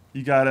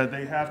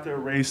 They have to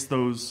erase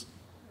those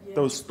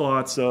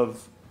thoughts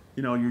of,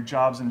 your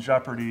job's in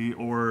jeopardy,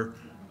 or,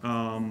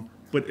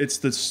 but it's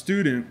the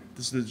student,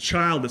 it's the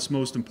child that's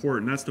most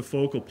important. That's the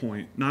focal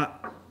point,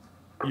 not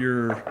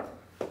your,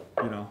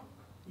 Yeah.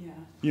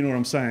 You know what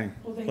I'm saying?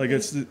 Well, they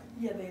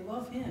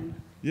love him.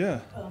 Yeah.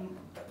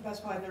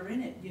 That's why they're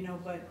in it,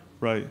 but.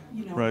 Right.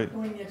 Right.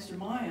 Going the extra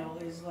mile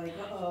is like,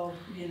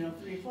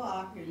 3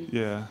 o'clock.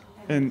 Yeah.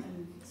 And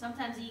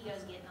Sometimes the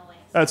ego's getting away.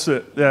 that's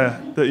it. Yeah.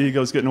 The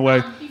ego's getting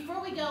away.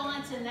 Before we go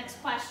on to the next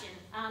question,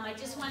 I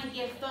just want to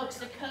give folks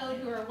the code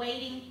who are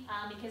waiting,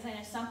 because I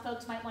know some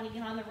folks might want to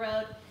get on the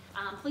road.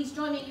 Please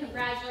join me in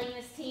congratulating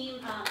this team.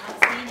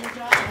 Outstanding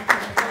job.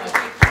 Really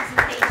great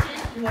presentation.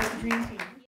 You like the dream team.